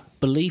have that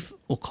belief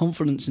or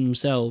confidence in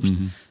themselves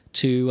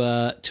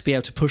to be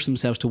able to push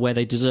themselves to where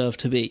they deserve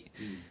to be,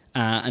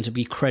 and to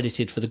be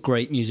credited for the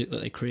great music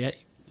that they create.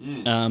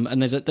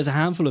 And there's a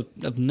handful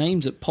of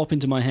names that pop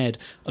into my head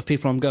of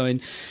people I'm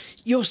going,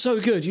 "You're so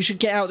good, you should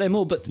get out there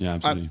more." But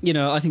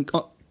I think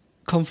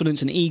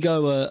confidence and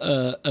ego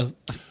are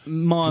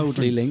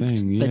mildly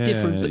linked. They're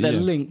different, but they're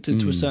linked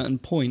to a certain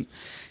point.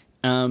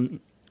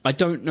 I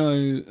don't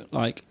know.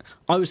 Like,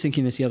 I was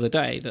thinking this the other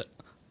day that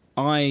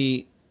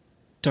I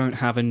don't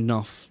have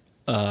enough.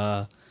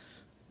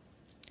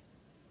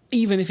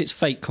 Even if it's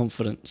fake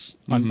confidence,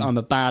 I'm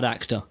a bad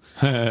actor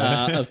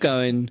of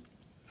going.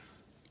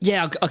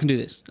 Yeah, I can do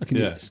this. I can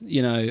do this,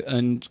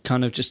 and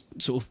kind of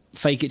just sort of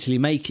fake it till you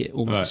make it,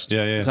 almost.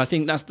 Right. Yeah. I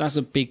think that's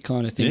a big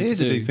kind of thing to do. It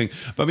is a big thing.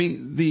 But I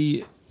mean,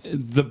 the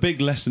big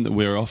lesson that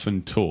we're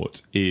often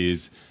taught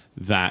is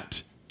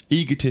that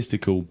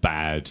egotistical,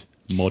 bad,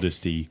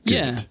 modesty, good.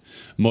 Yeah.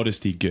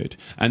 Modesty, good.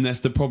 And that's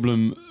the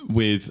problem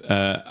with,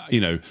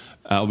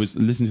 I was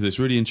listening to this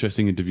really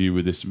interesting interview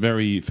with this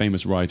very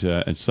famous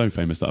writer, and so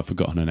famous that I've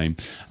forgotten her name,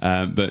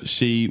 but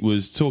she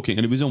was talking,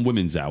 and it was on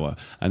Women's Hour,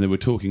 and they were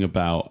talking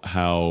about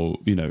how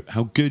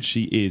good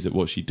she is at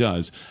what she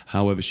does,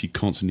 however she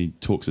constantly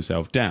talks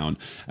herself down.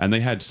 And they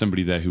had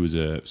somebody there who was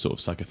a sort of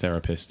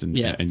psychotherapist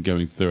and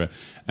going through it,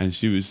 and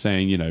she was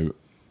saying,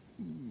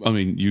 I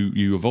mean,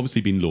 you have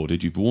obviously been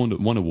lauded. You've won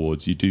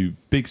awards. You do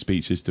big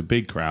speeches to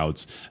big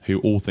crowds who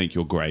all think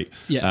you're great.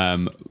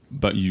 Yeah.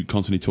 But you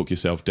constantly talk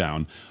yourself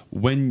down.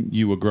 When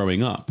you were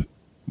growing up,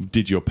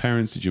 did your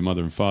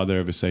mother and father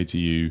ever say to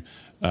you,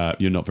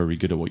 you're not very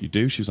good at what you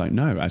do. She was like,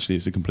 no, actually,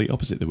 it's the complete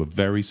opposite. They were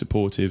very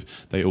supportive.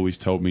 They always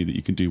told me that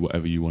you can do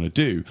whatever you want to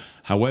do.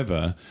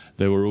 However,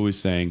 they were always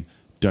saying,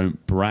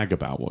 don't brag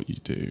about what you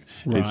do.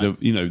 Right.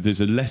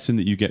 There's a lesson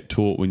that you get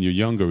taught when you're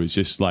younger. Is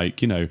just like,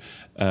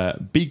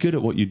 be good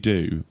at what you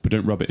do, but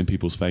don't rub it in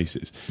people's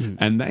faces.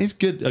 And that is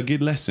a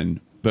good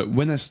lesson. But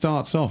when that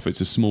starts off, it's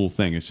a small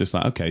thing. It's just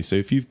like, okay, so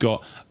if you've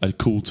got a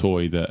cool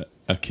toy that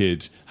a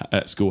kid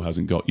at school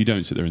hasn't got, you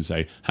don't sit there and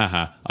say,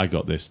 haha, I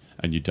got this,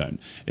 and you don't.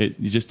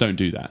 You just don't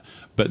do that.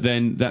 But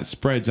then that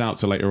spreads out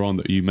to later on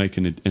that you make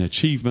an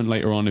achievement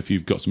later on. If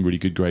you've got some really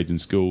good grades in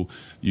school,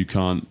 you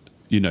can't,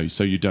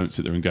 so you don't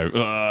sit there and go,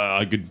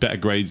 I get better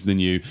grades than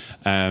you,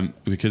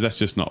 because that's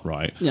just not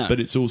right. Yeah. But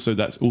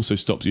that also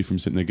stops you from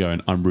sitting there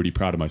going, I'm really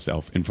proud of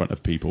myself in front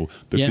of people,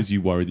 because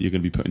you worry that you're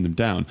going to be putting them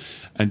down.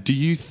 And do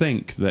you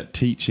think that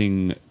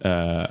teaching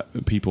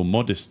people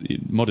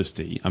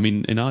modesty, I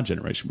mean, in our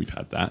generation we've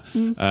had that,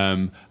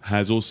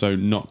 has also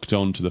knocked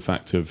on to the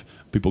fact of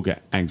people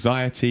get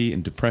anxiety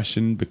and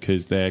depression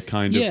because they're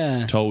kind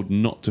of told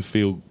not to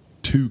feel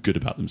too good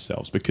about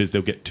themselves because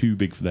they'll get too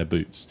big for their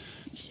boots?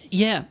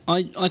 Yeah,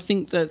 I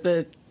think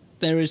that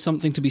there is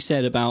something to be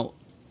said about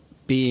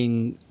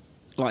being,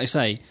 like I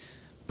say,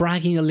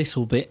 bragging a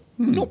little bit.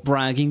 Not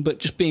bragging, but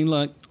just being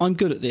like, I'm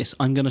good at this.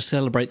 I'm going to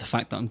celebrate the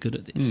fact that I'm good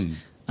at this.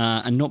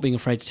 And not being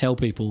afraid to tell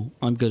people,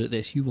 I'm good at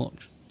this. You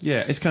watch.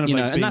 Yeah, it's kind of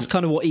and that's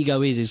kind of what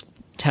ego is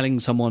telling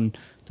someone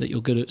that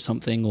you're good at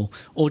something,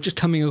 or just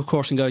coming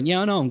across and going,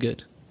 yeah, I know I'm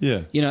good.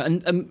 Yeah.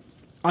 And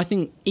I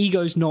think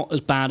ego's not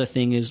as bad a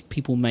thing as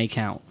people make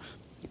out,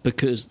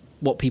 because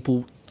what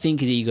people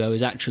think is ego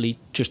is actually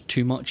just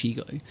too much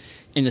ego,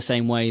 in the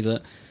same way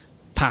that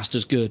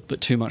pasta's good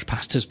but too much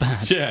pasta's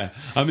bad. Yeah,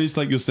 I mean, it's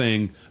like you're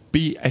saying,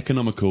 be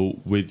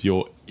economical with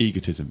your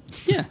egotism.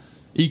 Yeah.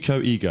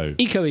 Eco-ego.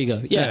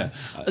 Eco-ego, yeah.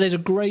 There's a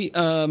great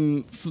podcast,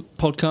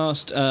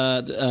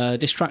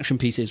 Distraction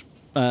Pieces,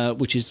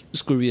 which is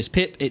Scroobius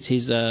Pip. It's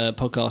his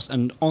podcast,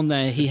 and on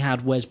there he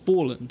had Wes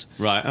Borland.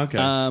 Right, okay.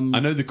 I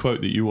know the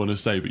quote that you want to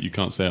say, but you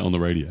can't say it on the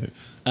radio.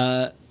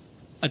 I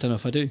don't know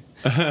if I do.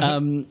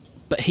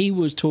 But he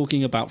was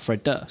talking about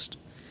Fred Durst,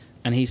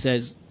 and he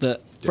says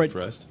that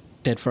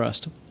Dead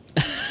First.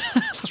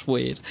 That's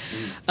weird.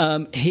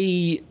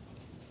 He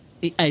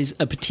is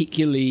a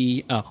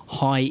particularly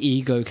high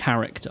ego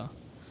character,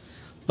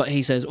 but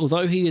he says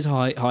although he is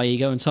high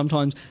ego and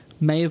sometimes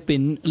may have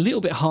been a little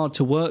bit hard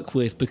to work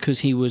with because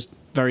he was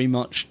very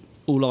much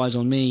all eyes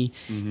on me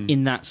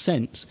in that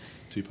sense.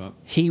 Tupac.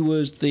 He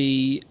was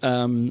the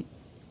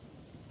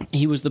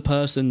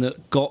person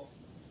that got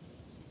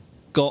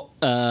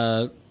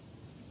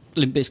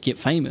Limp Bizkit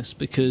famous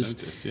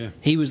because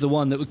he was the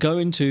one that would go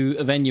into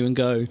a venue and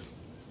go,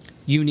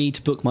 you need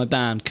to book my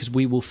band because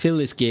we will fill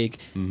this gig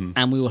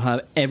and we will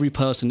have every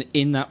person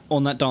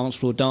on that dance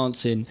floor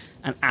dancing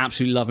and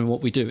absolutely loving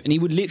what we do. And he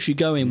would literally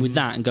go in with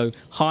that and go,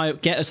 hi,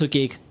 get us a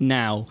gig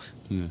now.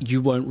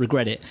 You won't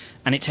regret it.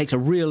 And it takes a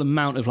real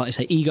amount of, like I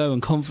say, ego and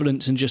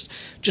confidence and just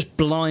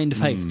blind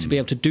faith to be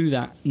able to do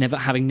that,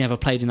 having never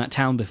played in that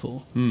town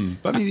before.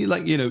 But I mean,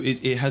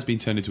 it has been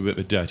turned into a bit of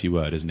a dirty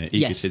word, isn't it?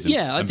 Egotism. Yes.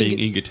 Yeah, and being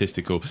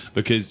egotistical.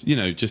 Because,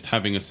 just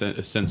having a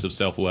sense of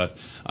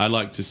self-worth, I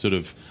like to sort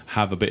of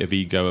have a bit of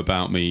ego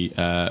about me,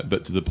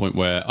 but to the point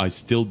where I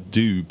still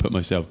do put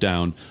myself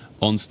down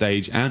on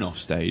stage and off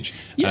stage,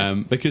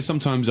 because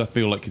sometimes I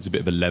feel like it's a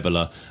bit of a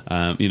leveler.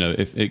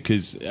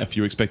 Because if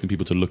you're expecting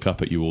people to look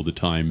up at you all the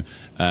time,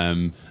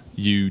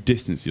 you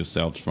distance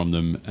yourself from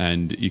them,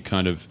 and you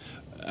kind of,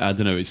 I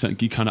don't know, it's like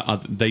you kind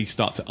of they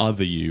start to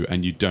other you,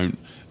 and you don't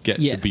get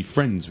to be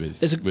friends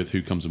with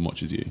who comes and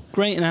watches you.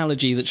 Great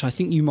analogy that I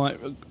think you might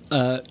relate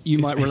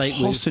with.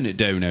 It's hossing it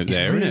down out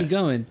there, really isn't it?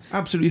 Going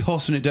absolutely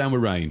hossing it down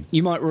with rain.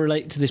 You might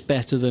relate to this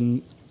better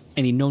than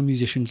any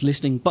non-musicians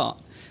listening, but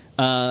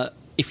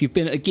if you've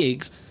been at a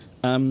gigs,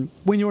 when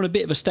you're on a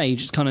bit of a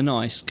stage, it's kind of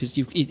nice because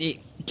it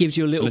gives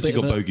you a little Unless bit.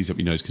 Unless you've got bogies up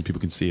your nose because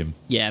people can see them.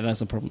 Yeah, that's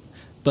a problem.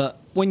 But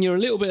when you're a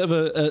little bit of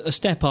a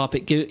step up,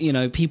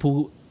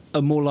 people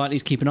are more likely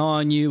to keep an eye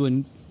on you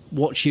and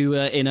watch you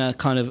in a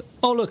kind of,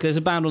 oh look, there's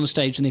a band on the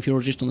stage, and if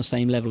you're just on the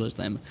same level as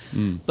them.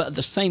 But at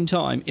the same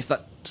time, if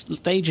that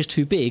stage is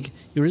too big,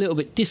 you're a little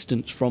bit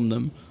distant from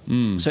them.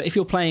 So if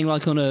you're playing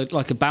on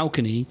a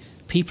balcony,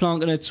 people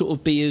aren't going to sort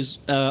of be as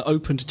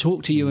open to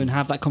talk to you and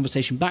have that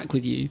conversation back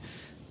with you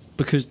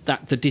because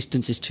the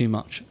distance is too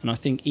much. And I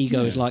think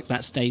ego is like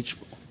that stage.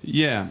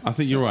 Yeah, I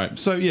think you're right.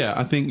 So, yeah,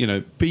 I think,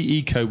 be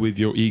eco with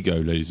your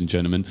ego, ladies and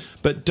gentlemen,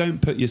 but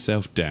don't put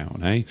yourself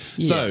down, eh?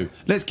 Yeah. So,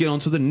 let's get on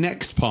to the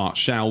next part,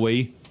 shall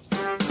we?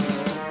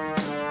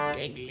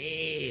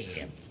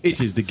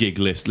 It is the gig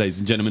list, ladies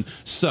and gentlemen.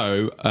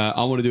 So,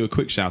 I want to do a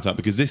quick shout out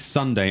because this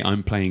Sunday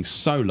I'm playing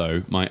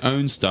solo, my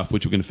own stuff,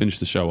 which we're going to finish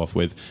the show off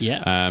with.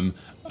 Yeah.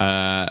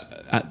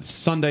 at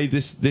Sunday,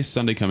 this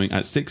Sunday coming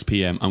at 6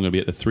 p.m, I'm going to be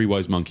at the Three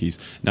Wise Monkeys.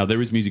 Now,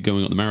 there is music going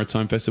on at the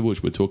Maritime Festival,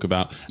 which we'll talk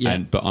about,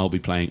 but I'll be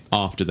playing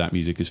after that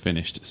music is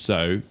finished.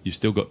 So you've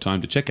still got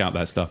time to check out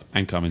that stuff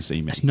and come and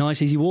see me. It's a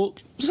nice, easy walk,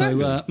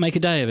 so make a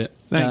day of it.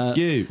 Thank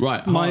you.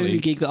 Right, my Harley. only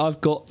gig that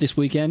I've got this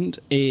weekend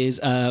is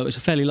it's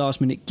a fairly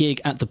last-minute gig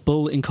at the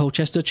Bull in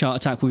Colchester. Chart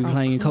Attack will be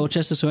playing in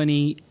Colchester, so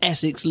any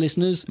Essex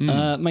listeners,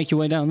 make your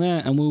way down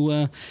there and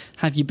we'll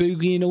have you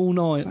boogieing all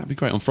night. That'd be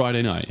great on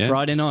Friday night, yeah?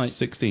 Friday night.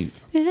 16th.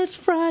 It's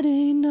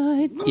Friday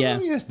night. Oh,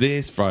 yes,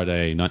 this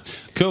Friday night.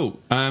 Cool.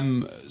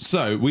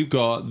 So we've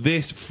got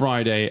this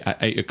Friday at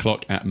 8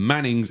 o'clock at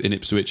Manning's in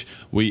Ipswich.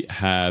 We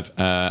have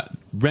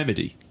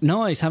Remedy.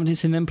 Nice. Haven't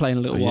seen them play in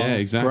a little while. Yeah,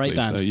 exactly. Great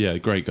band. So, yeah,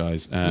 great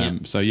guys.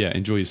 So, yeah,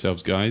 enjoy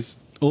yourselves, guys.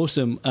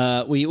 Awesome.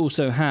 We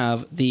also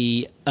have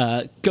the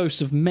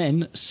Ghosts of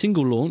Men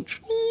single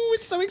launch. Ooh,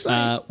 it's so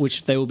exciting.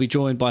 Which they will be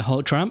joined by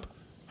Hot Tramp.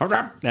 Hot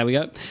Tramp. There we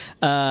go.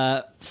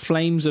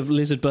 Flames of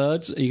Lizard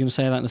Birds. Are you going to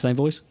say that in the same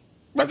voice?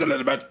 Back a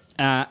little bit.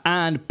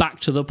 And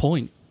Back to the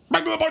Point.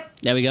 Back to the point.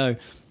 There we go.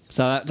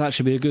 So that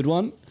should be a good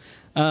one.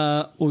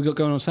 What we got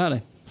going on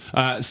Saturday?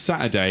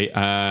 Saturday,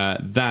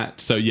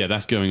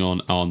 that's going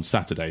on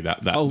Saturday.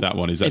 That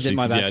one is actually it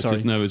my bad?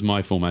 Sorry. It's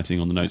my formatting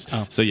on the notes.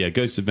 Oh. So yeah,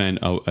 Ghosts of Men.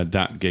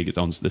 That gig is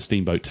on the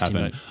Steamboat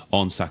Tavern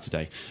on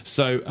Saturday.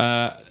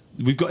 So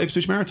we've got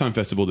Ipswich Maritime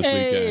Festival this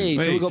weekend.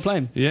 So we've got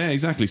playing. Yeah,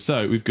 exactly.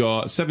 So we've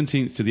got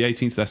 17th to the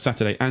 18th. That's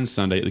Saturday and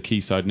Sunday at the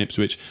Quayside in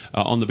Ipswich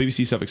on the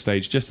BBC Suffolk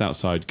stage just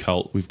outside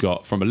Cult. We've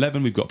got from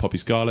 11 we've got Poppy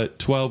Scarlett.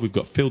 12 we've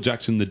got Phil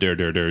Jackson the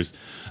Durs.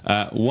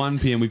 1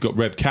 p.m. we've got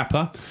Reb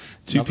Kappa.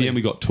 2 p.m.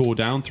 we got Tore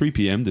Down. 3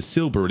 p.m. the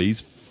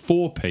Silberleys.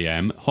 4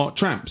 p.m. Hot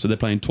Tramp. So they're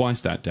playing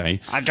twice that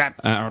day. Hot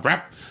Tramp.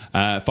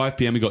 5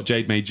 p.m. we got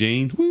Jade May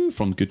Jean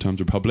from Good Times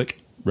Republic.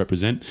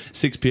 Represent.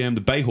 6 p.m.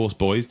 the Bayhorse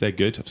Boys. They're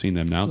good. I've seen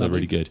them now. They're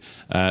really good.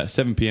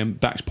 7 p.m.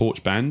 Back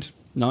Porch Band.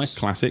 Nice.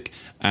 Classic.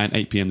 And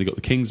 8 p.m. they got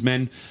the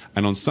Kingsmen.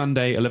 And on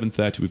Sunday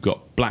 11:30 we've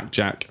got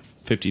Blackjack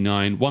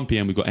 59. 1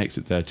 p.m. we've got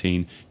Exit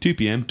 13. 2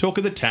 p.m. Talk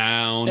of the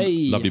Town.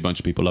 Hey. Lovely bunch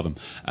of people. Love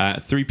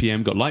them. 3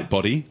 p.m. got Light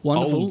Body.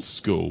 Wonderful. Old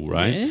school,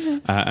 right? Yeah.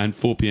 And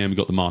 4 p.m. we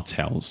got the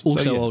Martells.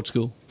 Also old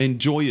school.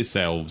 Enjoy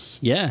yourselves.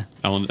 Yeah.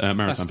 On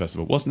Maritime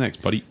Festival. What's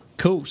next, buddy?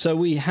 Cool. So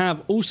we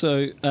have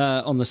also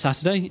on the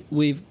Saturday,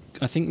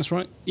 I think that's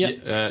right.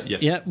 Yeah.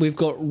 Yes. Yeah, we've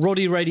got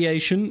Roddy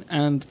Radiation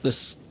and the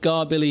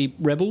Scarbilly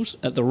Rebels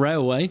at the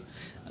Railway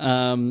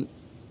on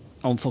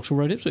Vauxhall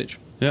Road, Ipswich.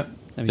 Yeah.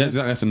 There we go.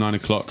 Exactly. That's a 9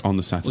 o'clock on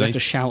the Saturday. We'll have to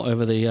shout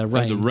over the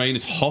rain. The rain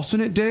is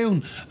hossing it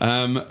down.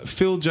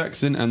 Phil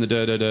Jackson and the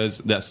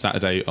Durs. That's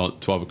Saturday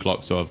at 12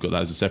 o'clock, so I've got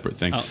that as a separate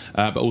thing.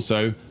 But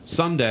also,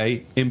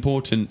 Sunday,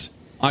 important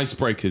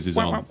Icebreakers is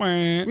on.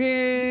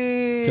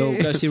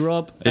 Cool. Go see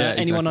Rob.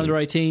 Anyone under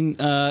 18,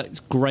 it's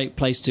a great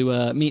place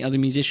to meet other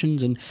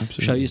musicians and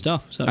show your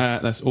stuff. So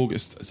that's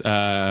August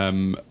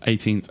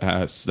 18th.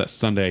 That's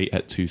Sunday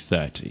at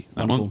 2:30.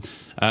 That one.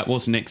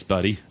 What's next,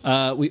 buddy?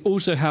 We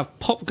also have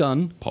Pop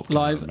Gun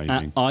live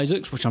at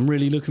Isaac's, which I'm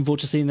really looking forward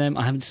to seeing them.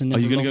 I haven't seen them.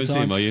 Are you going to go see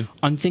them? Are you?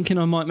 I'm thinking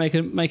I might make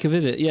a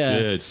visit. Yeah.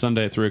 Good.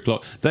 Sunday at 3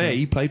 o'clock.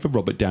 They played for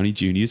Robert Downey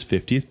Jr.'s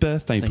 50th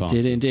birthday party.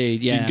 They did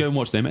indeed. Yeah. So you can go and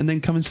watch them, and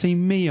then come and see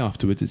me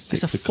afterwards at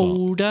 6 o'clock. It's a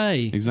full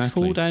day.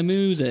 Exactly. Full day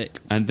music.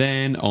 And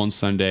then on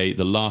Sunday,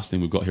 the last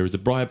thing we've got here is the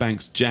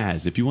Briarbanks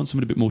Jazz. If you want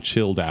something a bit more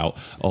chilled out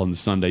on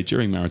Sunday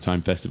during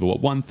Maritime Festival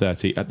at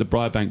 1:30 at the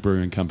Briarbank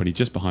Brewing Company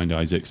just behind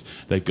Isaac's,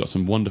 they've got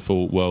some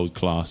wonderful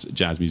world-class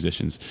jazz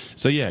musicians.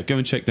 So yeah, go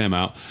and check them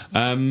out.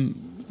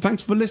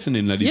 Thanks for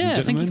listening, ladies and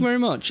gentlemen. Thank you very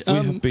much. We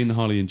have been the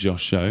Harley and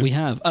Josh Show. We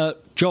have.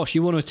 Josh,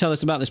 you want to tell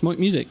us about this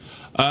music?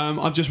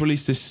 I've just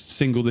released this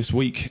single this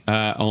week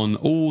on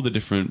all the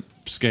different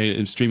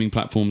streaming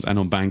platforms and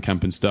on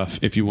Bandcamp and stuff.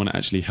 If you want to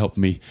actually help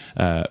me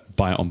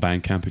buy it on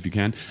Bandcamp, if you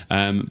can.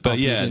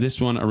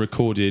 This one I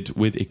recorded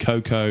with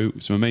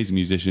Ikoko, some amazing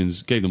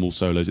musicians. Gave them all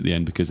solos at the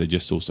end because they're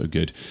just all so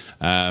good.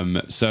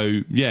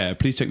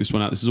 Please check this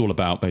one out. This is all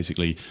about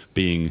basically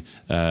being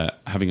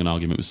having an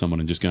argument with someone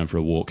and just going for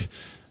a walk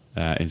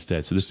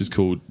instead. So this is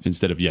called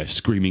instead of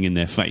screaming in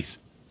their face.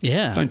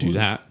 Yeah. Don't do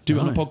that. Do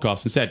it on a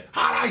podcast instead.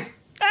 Harley!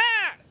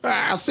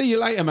 I'll see you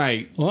later,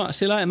 mate. All right,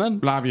 see you later, man.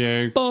 Love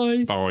you.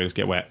 Bye. Bye. Let's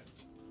get wet.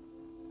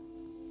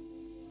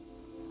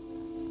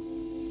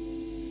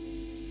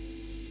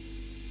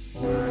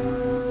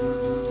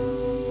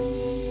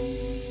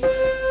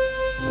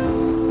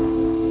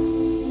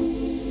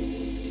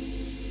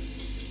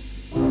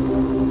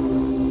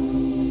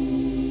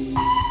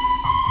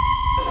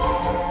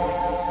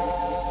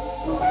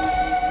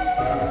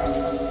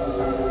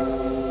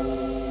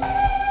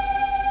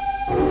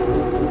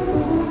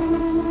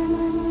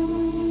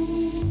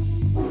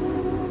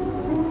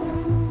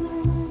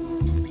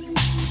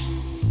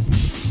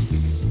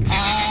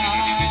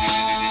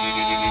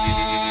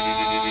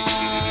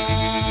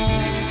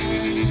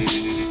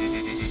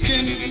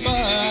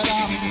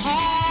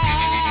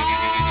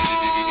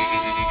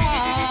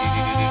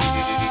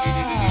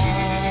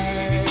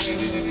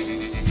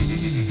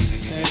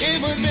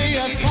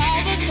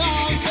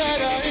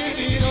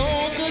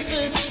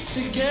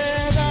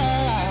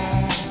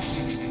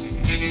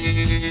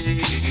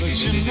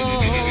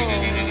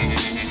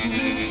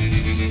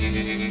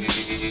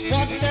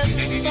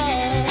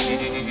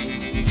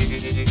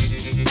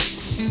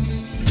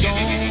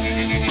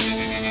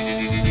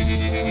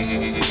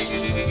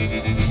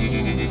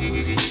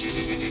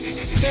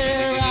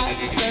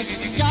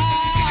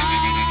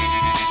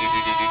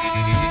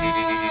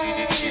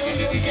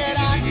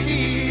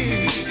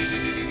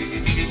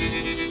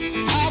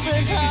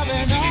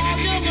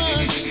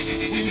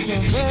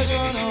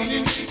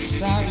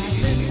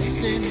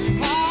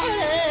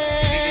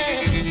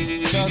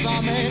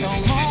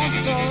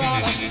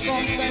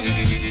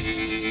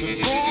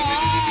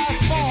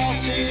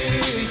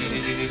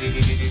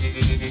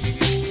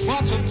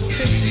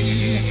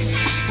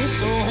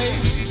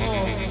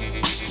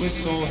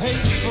 so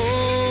hateful,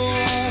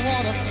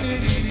 what a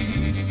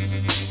pity.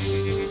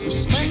 We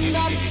spend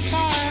our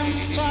time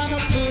just trying to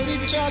put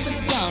each other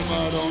down.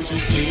 Why don't you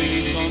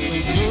say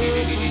something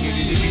good to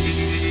me?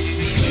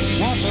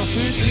 What a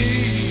pity.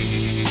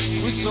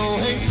 We're so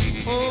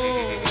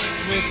hateful,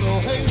 we're so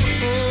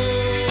hateful,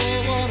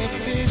 what a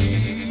pity.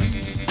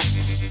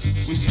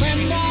 We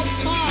spend our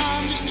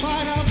time just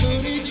trying to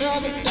put each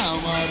other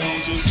down. Why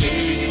don't you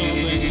say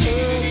something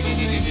good to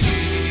me?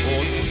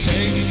 Or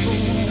take a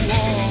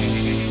walk.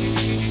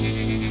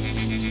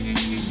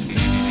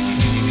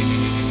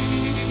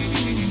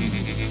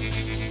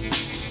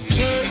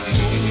 Take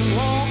a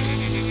walk.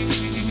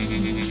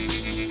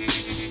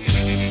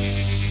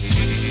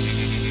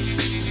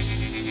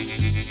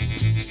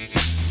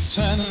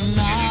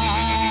 Tonight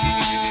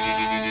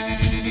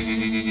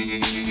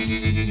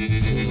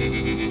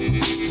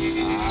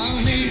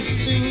I need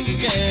to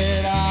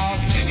get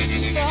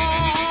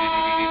outside.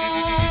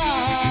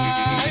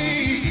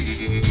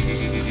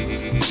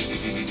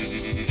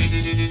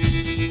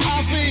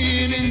 I've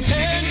been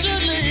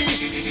intentionally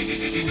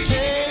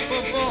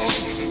capable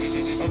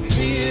of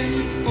being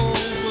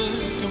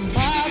forwards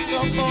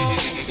compatible,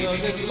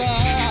 'cause it's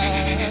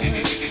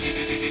life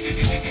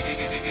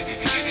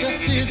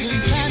just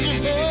isn't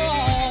tangible.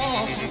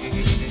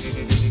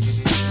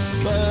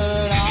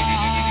 But I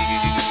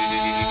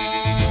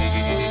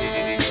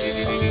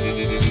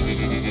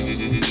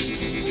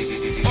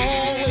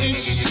always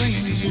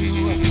seem to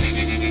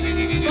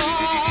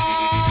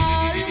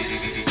find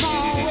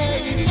my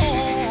way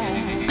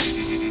home.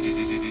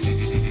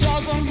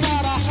 Doesn't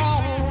matter how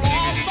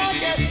lost I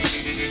get,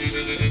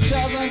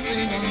 doesn't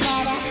seem to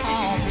matter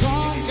how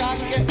drunk I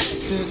get,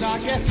 'cause I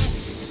guess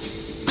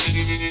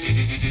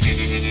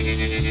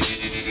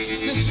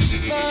this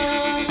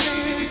love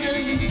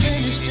isn't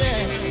finished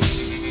yet.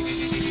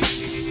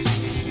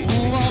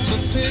 What a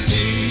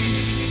pity.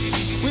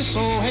 We're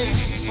so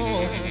hateful,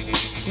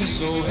 we're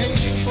so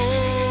hateful,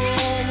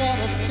 what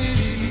a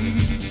pity.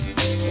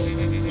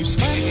 We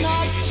spend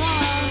our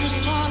time just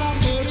trying to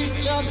put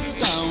each other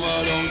down. Why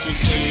don't you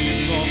say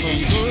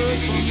something good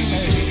to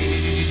me?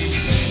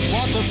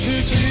 What a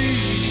pity.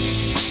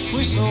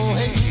 We're so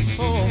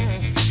hateful,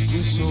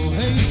 we're so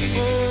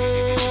hateful,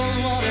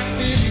 what a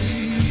pity.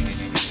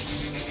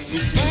 We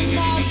spend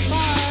our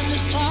time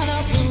just trying to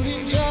put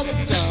each other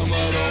down.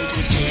 Why don't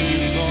you say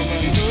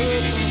something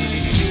good to me?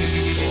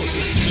 Or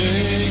just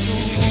take a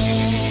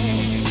walk.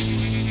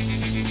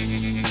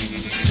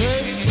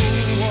 Take a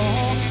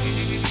walk.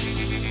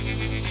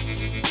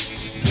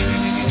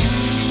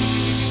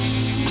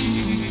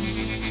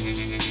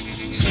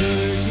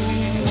 Take a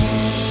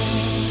walk.